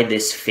apply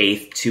this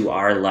faith to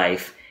our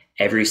life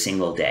every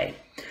single day?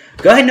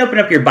 Go ahead and open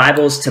up your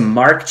Bibles to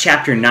Mark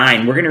chapter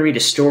 9. We're going to read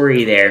a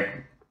story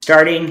there,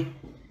 starting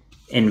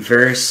in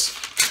verse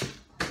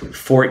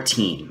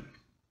 14.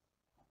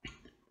 It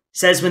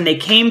says, "When they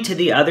came to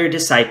the other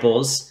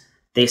disciples,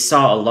 they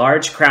saw a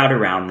large crowd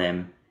around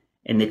them,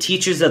 and the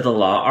teachers of the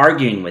law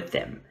arguing with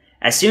them.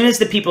 As soon as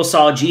the people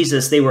saw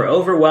Jesus, they were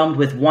overwhelmed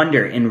with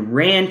wonder and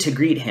ran to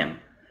greet him.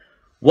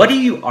 'What are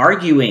you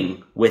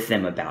arguing with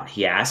them about?'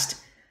 he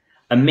asked.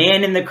 A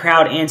man in the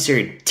crowd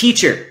answered,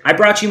 'Teacher, I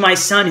brought you my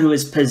son who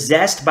is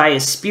possessed by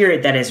a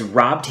spirit that has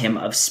robbed him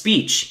of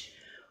speech.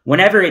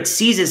 Whenever it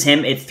seizes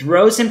him, it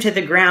throws him to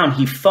the ground.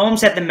 He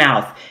foams at the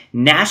mouth,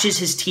 gnashes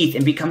his teeth,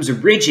 and becomes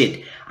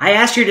rigid. I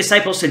asked your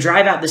disciples to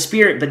drive out the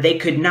spirit, but they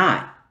could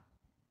not.'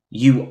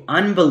 'You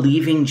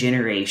unbelieving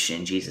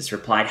generation,' Jesus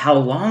replied, 'how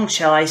long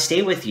shall I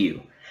stay with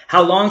you?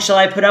 How long shall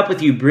I put up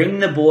with you? Bring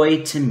the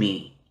boy to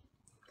me.'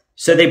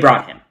 So they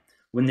brought him.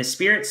 When the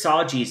spirit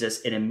saw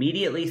Jesus, it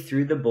immediately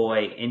threw the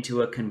boy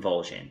into a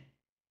convulsion.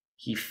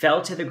 He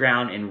fell to the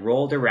ground and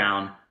rolled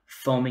around,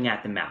 foaming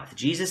at the mouth.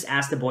 Jesus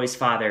asked the boy's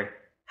father,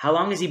 'How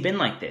long has he been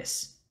like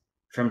this?'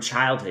 'From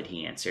childhood,'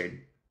 he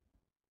answered.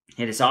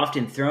 'It has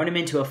often thrown him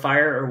into a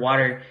fire or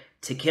water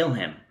to kill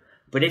him.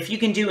 But if you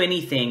can do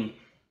anything,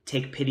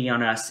 take pity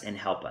on us and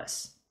help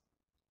us.'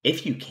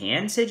 'If you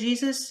can,' said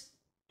Jesus,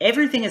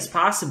 'everything is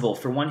possible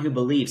for one who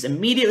believes.'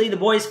 Immediately the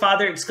boy's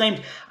father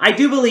exclaimed, 'I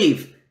do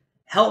believe.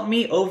 Help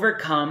me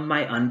overcome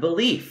my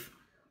unbelief.'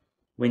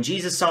 When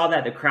Jesus saw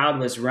that the crowd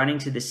was running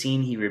to the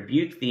scene, he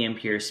rebuked the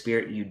impure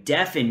spirit. 'You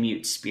deaf and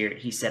mute spirit,'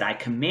 he said, 'I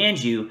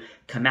command you,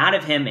 come out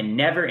of him and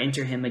never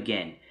enter him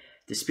again.'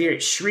 The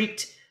spirit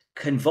shrieked,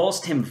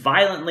 convulsed him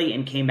violently,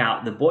 and came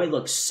out. The boy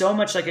looked so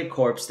much like a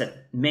corpse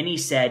that many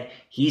said,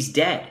 'He's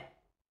dead.'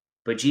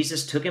 But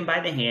Jesus took him by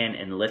the hand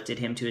and lifted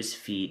him to his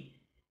feet,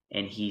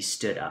 and he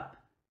stood up.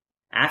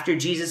 After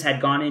Jesus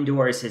had gone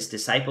indoors, his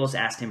disciples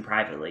asked him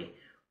privately,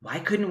 'Why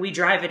couldn't we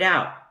drive it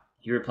out?'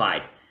 He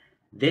replied,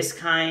 'This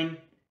kind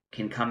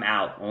can come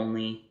out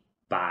only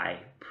by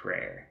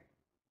prayer.'"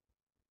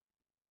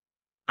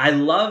 I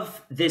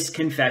love this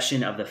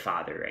confession of the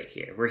Father right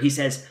here, where he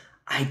says,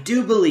 "I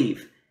do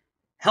believe.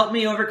 Help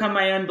me overcome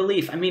my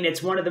unbelief." I mean,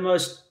 it's one of the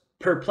most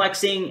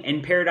perplexing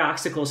and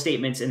paradoxical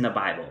statements in the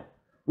Bible.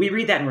 We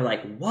read that and we're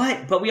like,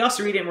 what? But we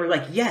also read it and we're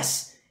like,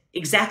 yes,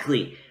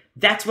 exactly.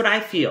 That's what I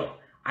feel.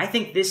 I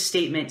think this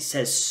statement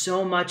says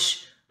so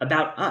much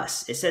about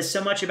us. It says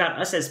so much about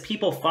us as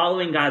people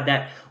following God,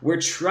 that we're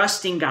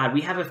trusting God.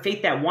 We have a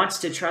faith that wants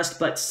to trust,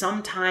 but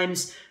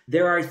sometimes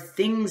there are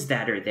things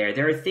that are there.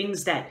 There are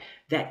things that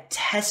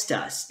test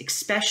us,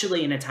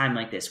 especially in a time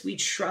like this. We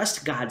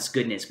trust God's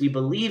goodness. We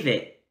believe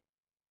it,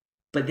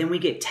 but then we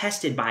get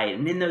tested by it.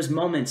 And in those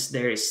moments,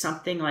 there is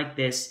something like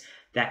this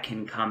that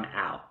can come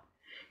out.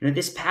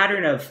 This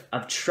pattern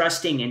of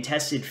trusting and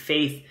tested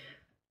faith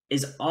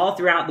is all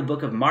throughout the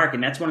book of Mark.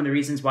 And that's one of the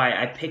reasons why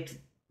I picked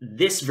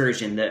this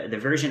version, the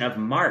version of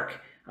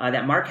Mark,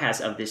 that Mark has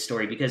of this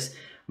story, because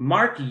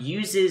Mark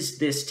uses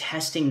this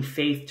testing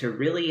faith to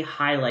really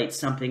highlight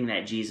something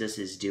that Jesus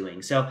is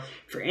doing. So,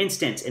 for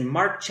instance, in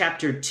Mark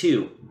chapter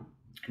 2,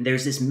 And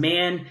there's this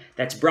man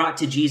that's brought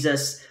to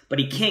Jesus, but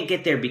he can't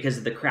get there because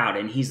of the crowd.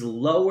 And he's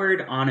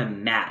lowered on a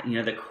mat. You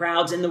know, the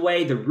crowd's in the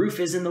way, the roof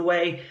is in the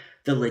way,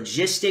 the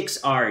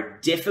logistics are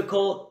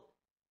difficult,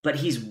 but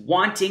he's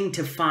wanting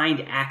to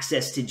find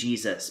access to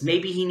Jesus.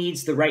 Maybe he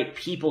needs the right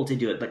people to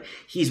do it, but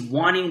he's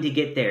wanting to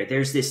get there.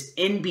 There's this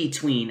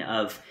in-between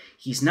of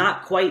he's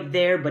not quite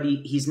there, but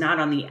he's not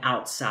on the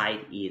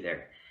outside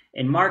either.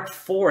 In Mark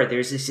 4,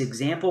 there's this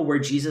example where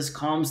Jesus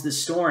calms the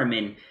storm.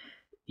 And,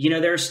 you know,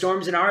 there are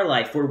storms in our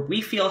life where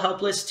we feel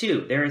helpless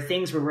too. There are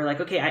things where we're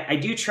like, okay, I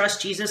do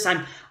trust Jesus.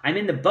 I'm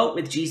in the boat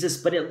with Jesus,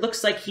 but it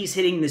looks like he's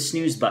hitting the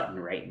snooze button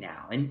right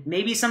now. And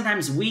maybe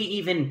sometimes we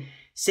even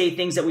say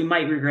things that we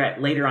might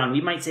regret later on.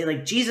 We might say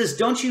like, Jesus,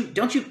 don't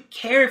you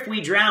care if we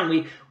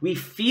drown? We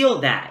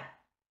feel that.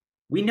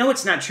 We know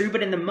it's not true,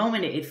 but in the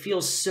moment it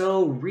feels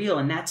so real.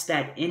 And that's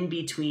that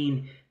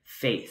in-between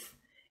faith.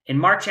 In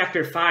Mark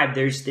chapter 5,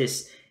 there's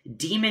this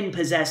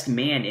demon-possessed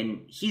man,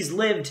 and he's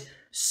lived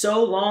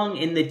so long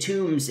in the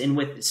tombs and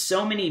with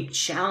so many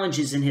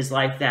challenges in his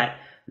life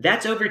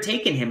that's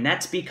overtaken him.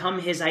 That's become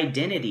his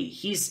identity.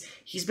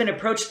 He's been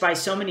approached by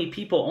so many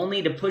people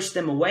only to push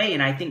them away.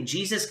 And I think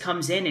Jesus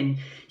comes in and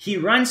he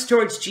runs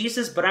towards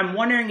Jesus, but I'm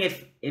wondering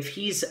if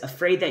he's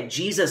afraid that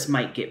Jesus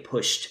might get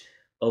pushed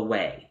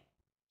away.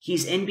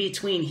 He's in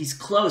between. He's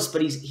close,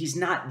 but he's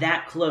not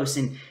that close.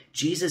 And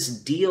Jesus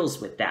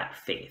deals with that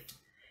faith.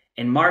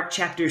 In Mark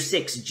chapter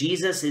 6,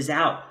 Jesus is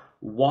out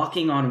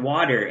walking on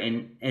water.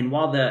 And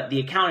while the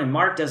account in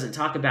Mark doesn't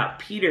talk about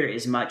Peter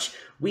as much,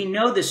 we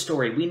know the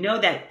story. We know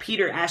that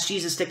Peter asked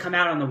Jesus to come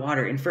out on the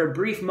water. And for a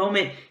brief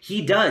moment,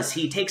 he does.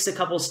 He takes a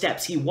couple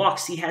steps. He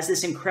walks. He has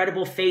this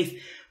incredible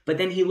faith. But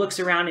then he looks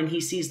around and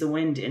he sees the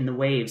wind and the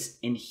waves,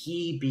 and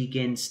he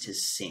begins to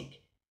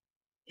sink.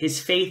 His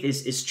faith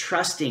is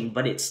trusting,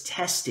 but it's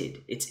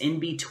tested. It's in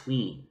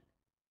between.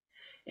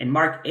 In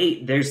Mark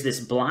 8, there's this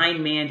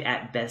blind man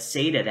at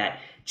Bethsaida that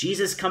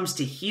Jesus comes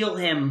to heal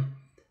him.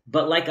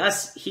 But like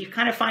us, he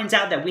kind of finds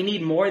out that we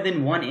need more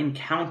than one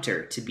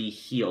encounter to be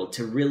healed,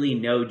 to really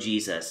know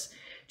Jesus.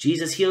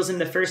 Jesus heals him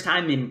the first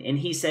time, and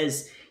he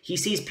says he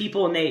sees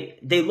people and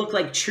they look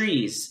like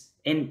trees.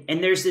 And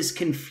there's this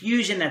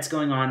confusion that's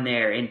going on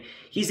there. And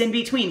he's in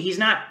between. He's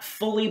not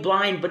fully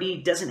blind, but he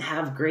doesn't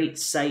have great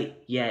sight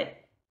yet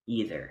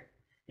either.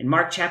 In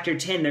Mark chapter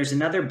 10, there's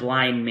another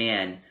blind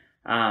man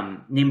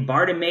named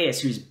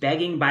Bartimaeus who's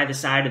begging by the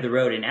side of the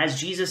road. And as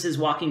Jesus is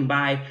walking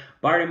by,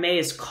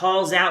 Bartimaeus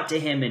calls out to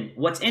him. And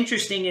what's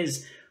interesting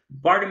is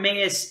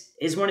Bartimaeus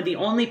is one of the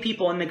only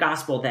people in the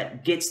gospel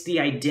that gets the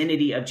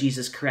identity of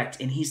Jesus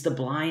correct. And he's the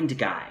blind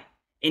guy.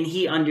 And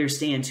he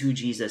understands who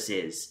Jesus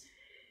is.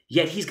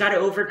 Yet he's got to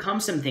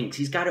overcome some things.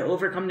 He's got to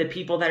overcome the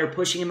people that are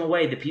pushing him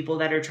away, the people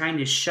that are trying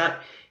to shut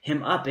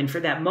him up. And for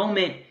that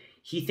moment,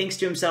 he thinks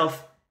to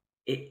himself,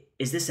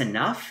 is this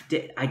enough?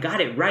 I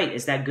got it right.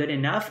 Is that good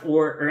enough?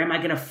 Or am I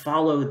going to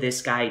follow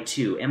this guy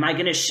too? Am I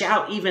going to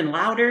shout even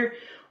louder?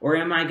 Or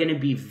am I going to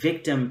be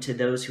victim to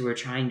those who are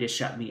trying to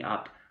shut me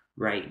up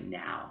right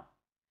now?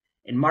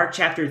 In Mark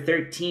chapter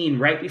 13,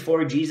 right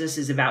before Jesus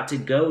is about to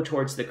go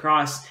towards the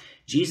cross,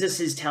 Jesus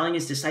is telling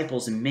his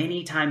disciples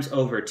many times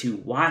over to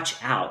watch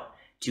out,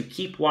 to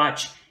keep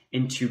watch,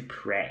 and to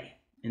pray.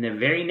 In the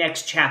very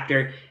next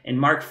chapter, in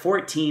Mark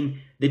 14,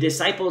 the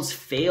disciples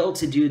fail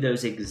to do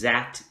those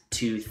exact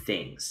two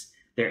things.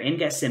 They're in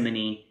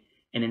Gethsemane,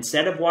 and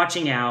instead of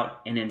watching out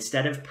and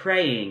instead of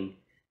praying,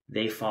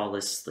 they fall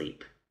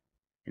asleep.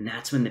 And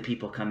that's when the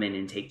people come in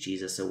and take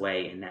Jesus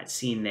away in that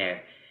scene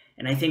there.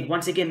 And I think,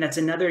 once again, that's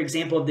another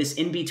example of this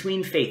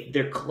in-between faith.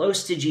 They're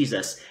close to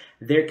Jesus.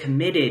 They're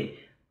committed.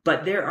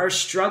 But there are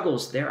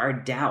struggles, there are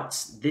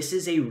doubts. This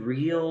is a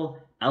real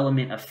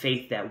element of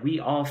faith that we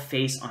all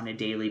face on a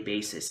daily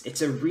basis.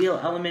 It's a real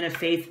element of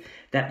faith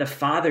that the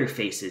Father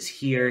faces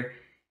here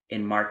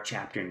in Mark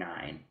chapter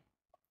 9.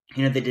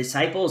 You know, the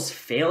disciples'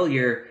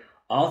 failure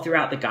all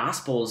throughout the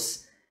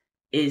Gospels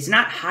is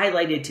not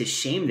highlighted to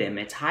shame them.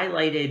 It's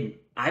highlighted,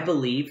 I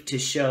believe, to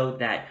show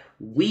that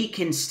we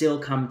can still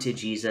come to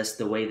Jesus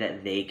the way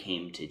that they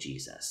came to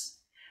Jesus.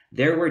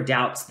 There were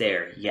doubts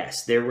there,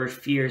 yes. There were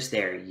fears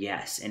there,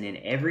 yes. And in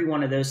every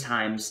one of those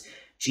times,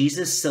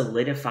 Jesus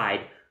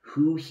solidified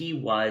who he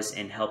was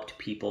and helped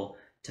people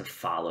to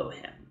follow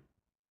him.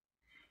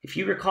 If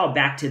you recall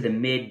back to the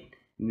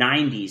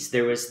mid-90s,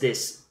 there was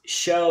this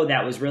show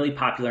that was really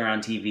popular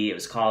on TV. It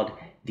was called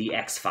The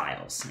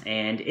X-Files.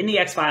 And in The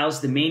X-Files,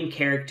 the main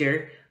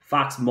character,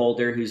 Fox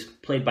Mulder, who's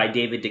played by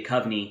David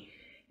Duchovny,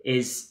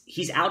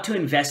 he's out to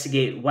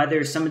investigate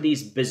whether some of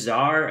these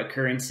bizarre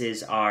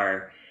occurrences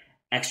are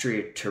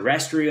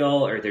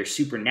extraterrestrial or they're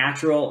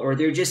supernatural or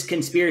they're just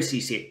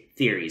conspiracy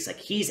theories. Like,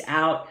 he's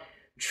out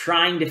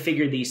trying to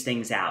figure these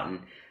things out.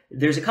 And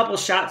there's a couple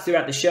shots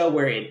throughout the show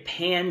where it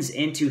pans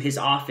into his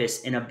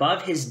office, and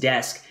above his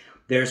desk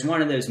there's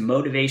one of those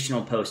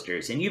motivational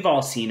posters, and you've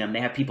all seen them. They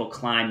have people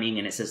climbing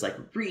and it says like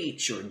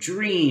reach or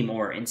dream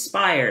or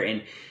inspire,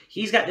 and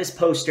he's got this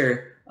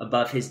poster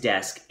above his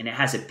desk and it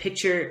has a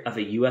picture of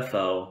a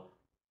UFO,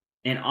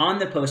 and on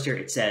the poster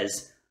it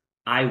says,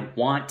 "I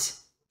want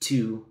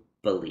to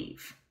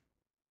believe."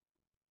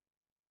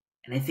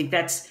 And I think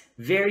that's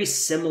very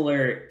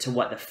similar to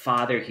what the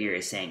Father here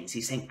is saying.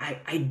 He's saying,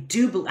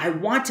 I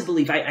want to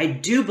believe, I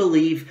do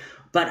believe,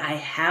 but I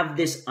have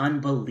this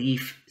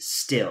unbelief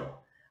still.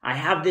 I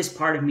have this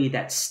part of me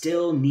that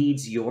still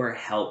needs your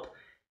help,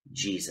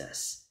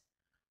 Jesus.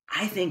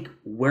 I think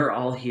we're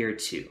all here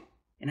too.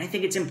 And I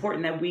think it's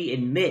important that we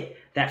admit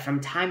that from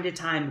time to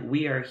time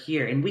we are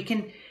here, and we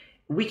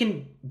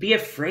can be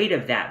afraid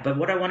of that. But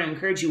what I want to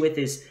encourage you with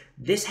is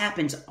this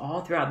happens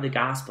all throughout the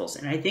Gospels.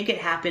 And I think it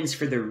happens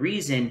for the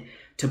reason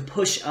to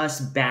push us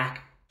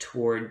back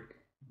toward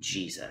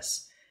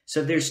Jesus.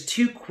 So there's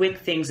two quick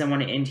things I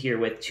want to end here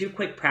with, two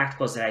quick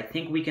practicals that I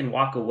think we can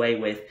walk away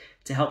with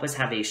to help us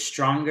have a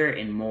stronger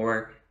and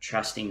more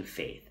trusting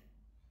faith.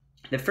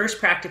 The first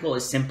practical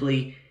is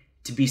simply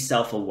to be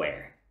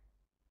self-aware.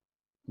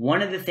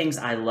 One of the things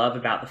I love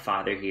about the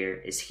Father here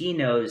is he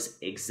knows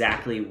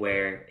exactly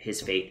where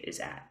his faith is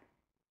at.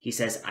 He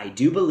says, I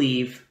do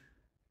believe,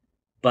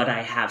 but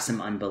I have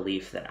some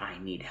unbelief that I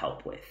need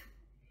help with.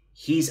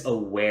 He's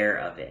aware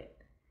of it.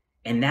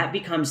 And that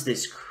becomes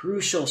this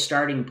crucial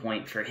starting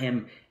point for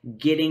him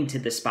getting to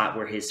the spot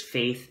where his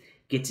faith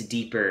gets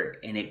deeper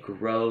and it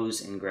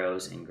grows and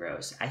grows and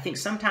grows. I think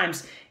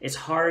sometimes it's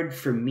hard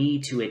for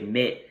me to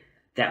admit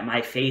that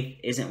my faith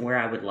isn't where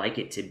I would like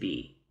it to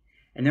be.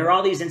 And there are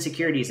all these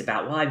insecurities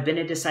about, well, I've been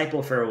a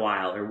disciple for a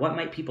while, or what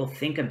might people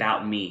think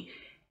about me?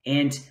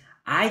 And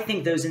I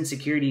think those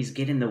insecurities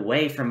get in the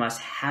way from us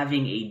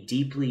having a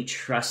deeply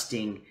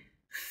trusting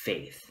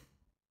faith.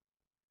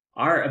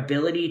 Our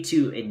ability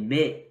to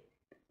admit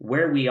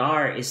where we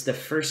are is the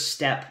first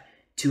step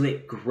to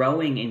it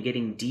growing and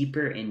getting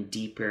deeper and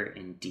deeper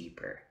and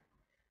deeper.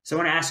 So I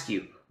want to ask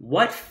you,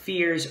 what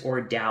fears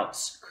or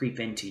doubts creep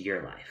into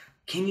your life?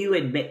 Can you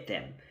admit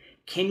them?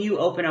 Can you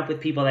open up with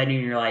people that are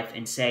in your life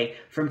and say,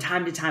 from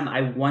time to time,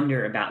 I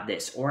wonder about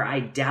this, or I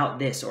doubt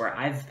this, or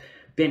I've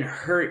been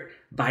hurt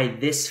by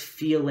this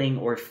feeling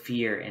or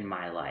fear in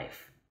my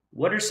life?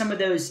 What are some of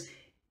those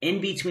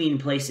in-between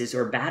places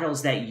or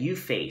battles that you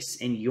face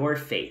in your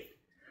faith?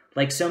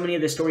 Like so many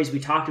of the stories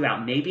we talked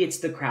about, maybe it's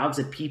the crowds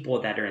of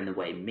people that are in the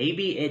way.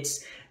 Maybe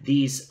it's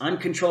these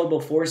uncontrollable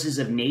forces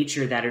of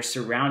nature that are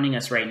surrounding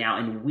us right now,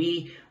 and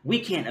we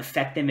can't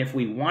affect them if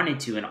we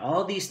wanted to. And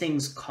all these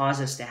things cause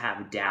us to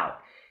have doubt.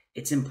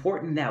 It's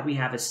important that we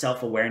have a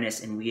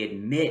self-awareness and we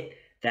admit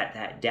that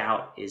that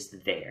doubt is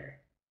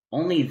there.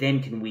 Only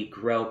then can we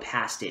grow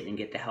past it and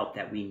get the help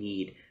that we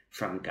need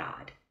from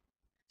God.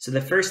 So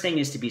the first thing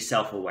is to be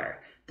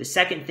self-aware. The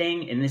second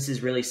thing, and this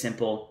is really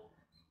simple,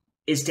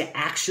 is to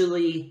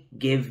actually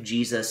give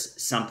Jesus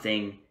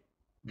something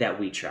that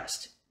we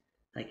trust.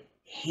 Like,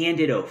 hand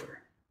it over.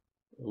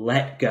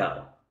 Let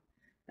go.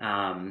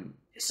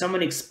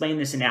 Someone explained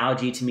this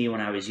analogy to me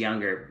when I was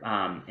younger,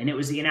 and it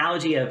was the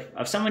analogy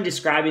of someone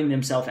describing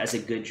themselves as a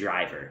good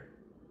driver.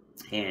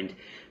 And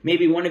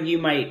maybe one of you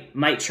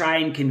might try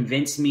and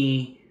convince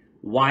me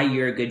why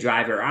you're a good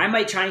driver. Or I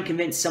might try and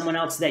convince someone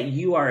else that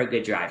you are a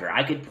good driver.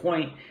 I could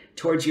point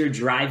towards your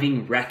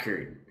driving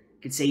record.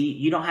 Could say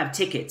you don't have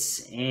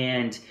tickets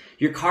and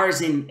your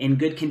car's in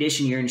good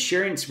condition. Your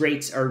insurance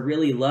rates are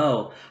really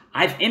low.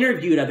 I've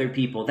interviewed other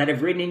people that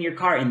have ridden in your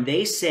car and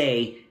they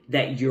say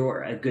that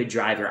you're a good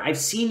driver. I've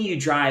seen you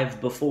drive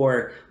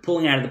before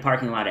pulling out of the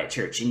parking lot at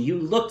church, and you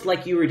looked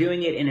like you were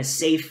doing it in a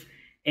safe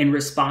and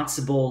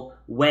responsible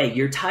way.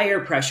 Your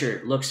tire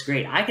pressure looks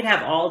great. I could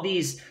have all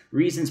these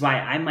reasons why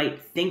I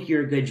might think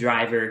you're a good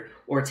driver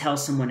or tell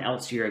someone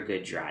else you're a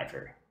good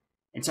driver.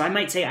 And so I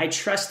might say, I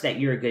trust that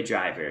you're a good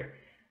driver.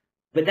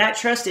 But that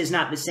trust is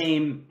not the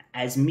same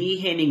as me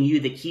handing you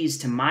the keys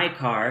to my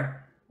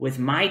car with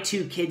my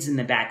 2 kids in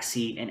the back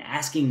seat and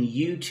asking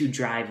you to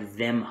drive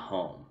them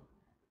home.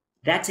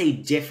 That's a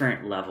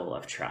different level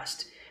of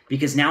trust,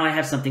 because now I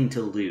have something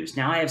to lose.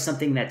 Now I have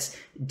something that's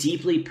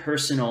deeply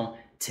personal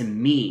to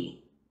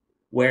me,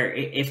 where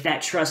if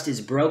that trust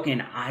is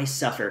broken, I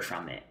suffer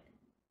from it.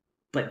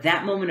 But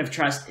that moment of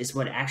trust is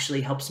what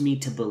actually helps me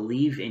to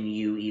believe in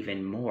you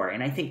even more.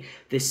 And I think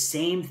the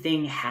same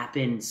thing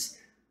happens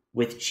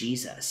with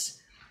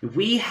Jesus.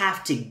 We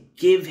have to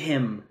give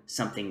him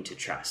something to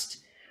trust.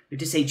 We have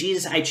to say,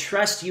 Jesus, I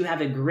trust you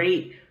have a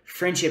great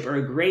friendship or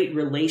a great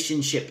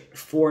relationship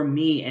for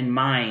me and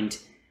mine.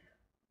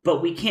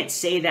 But we can't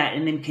say that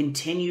and then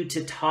continue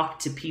to talk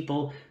to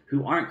people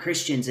who aren't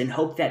Christians and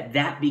hope that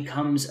that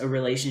becomes a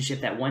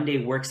relationship that one day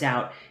works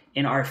out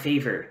in our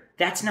favor.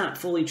 That's not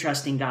fully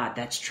trusting God.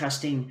 That's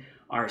trusting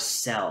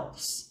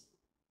ourselves.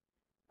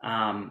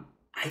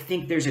 I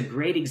think there's a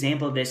great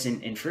example of this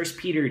in 1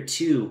 Peter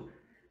 2.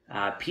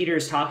 Peter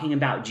is talking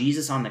about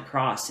Jesus on the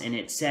cross, and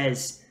it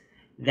says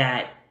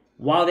that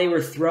while they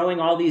were throwing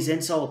all these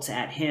insults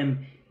at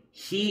him,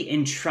 he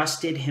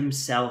entrusted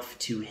himself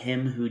to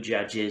him who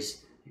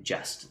judges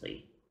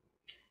justly.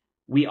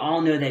 We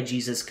all know that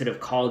Jesus could have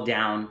called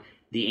down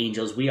the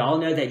angels. We all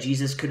know that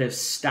Jesus could have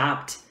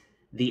stopped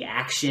the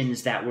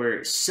actions that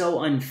were so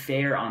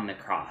unfair on the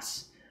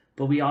cross.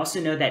 But we also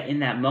know that in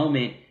that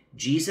moment,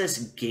 Jesus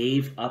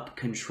gave up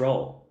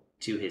control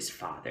to his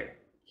Father.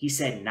 He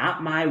said,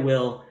 not my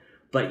will,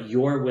 but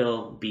your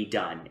will be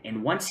done.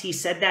 And once he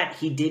said that,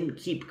 he didn't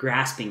keep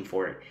grasping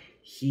for it.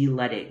 He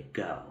let it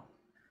go.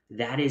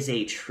 That is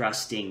a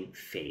trusting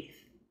faith.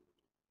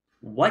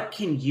 What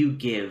can you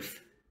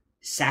give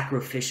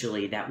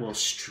sacrificially that will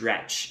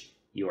stretch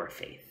your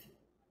faith?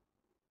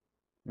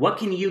 What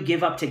can you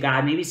give up to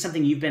God? Maybe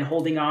something you've been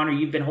holding on, or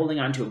you've been holding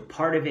on to a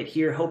part of it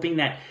here, hoping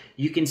that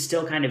you can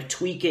still kind of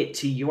tweak it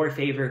to your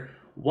favor.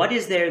 What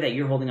is there that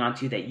you're holding on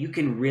to that you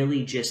can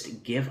really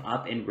just give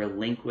up and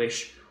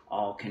relinquish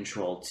all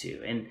control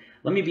to? And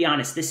let me be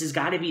honest, this has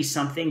got to be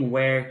something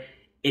where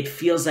it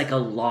feels like a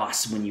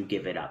loss when you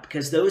give it up,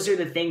 because those are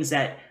the things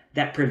that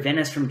prevent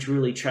us from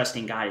truly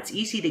trusting God. It's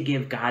easy to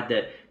give God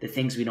the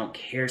things we don't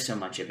care so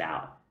much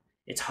about.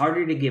 It's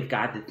harder to give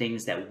God the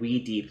things that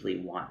we deeply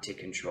want to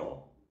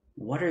control.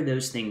 What are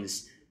those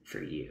things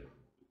for you?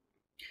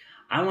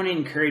 I want to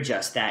encourage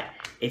us that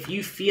if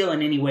you feel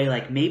in any way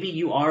like maybe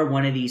you are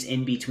one of these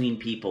in-between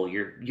people,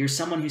 you're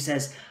someone who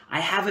says, I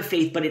have a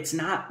faith, but it's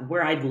not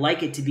where I'd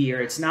like it to be, or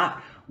it's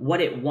not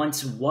what it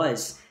once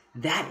was,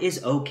 that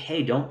is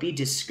okay. Don't be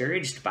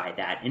discouraged by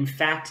that. In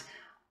fact,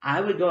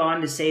 I would go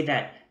on to say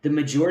that the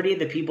majority of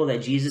the people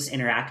that Jesus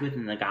interacted with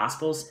in the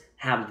Gospels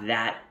have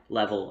that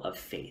level of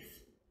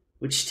faith,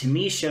 which to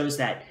me shows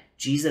that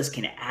Jesus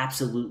can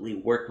absolutely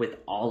work with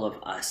all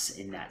of us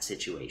in that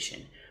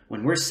situation.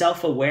 When we're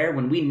self-aware,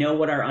 when we know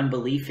what our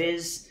unbelief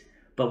is,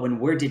 but when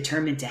we're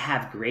determined to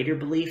have greater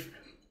belief,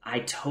 I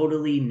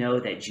totally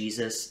know that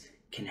Jesus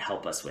can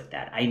help us with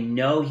that. I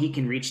know he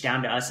can reach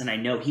down to us, and I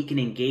know he can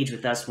engage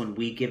with us when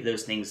we give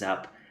those things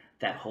up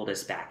that hold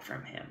us back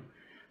from him.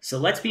 So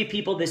let's be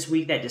people this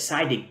week that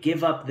decide to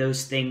give up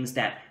those things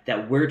that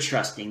we're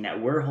trusting, that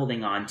we're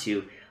holding on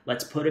to.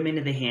 Let's put them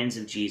into the hands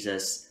of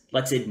Jesus.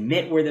 Let's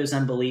admit where those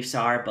unbeliefs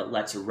are, but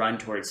let's run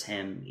towards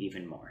him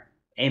even more.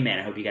 Amen.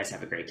 I hope you guys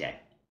have a great day.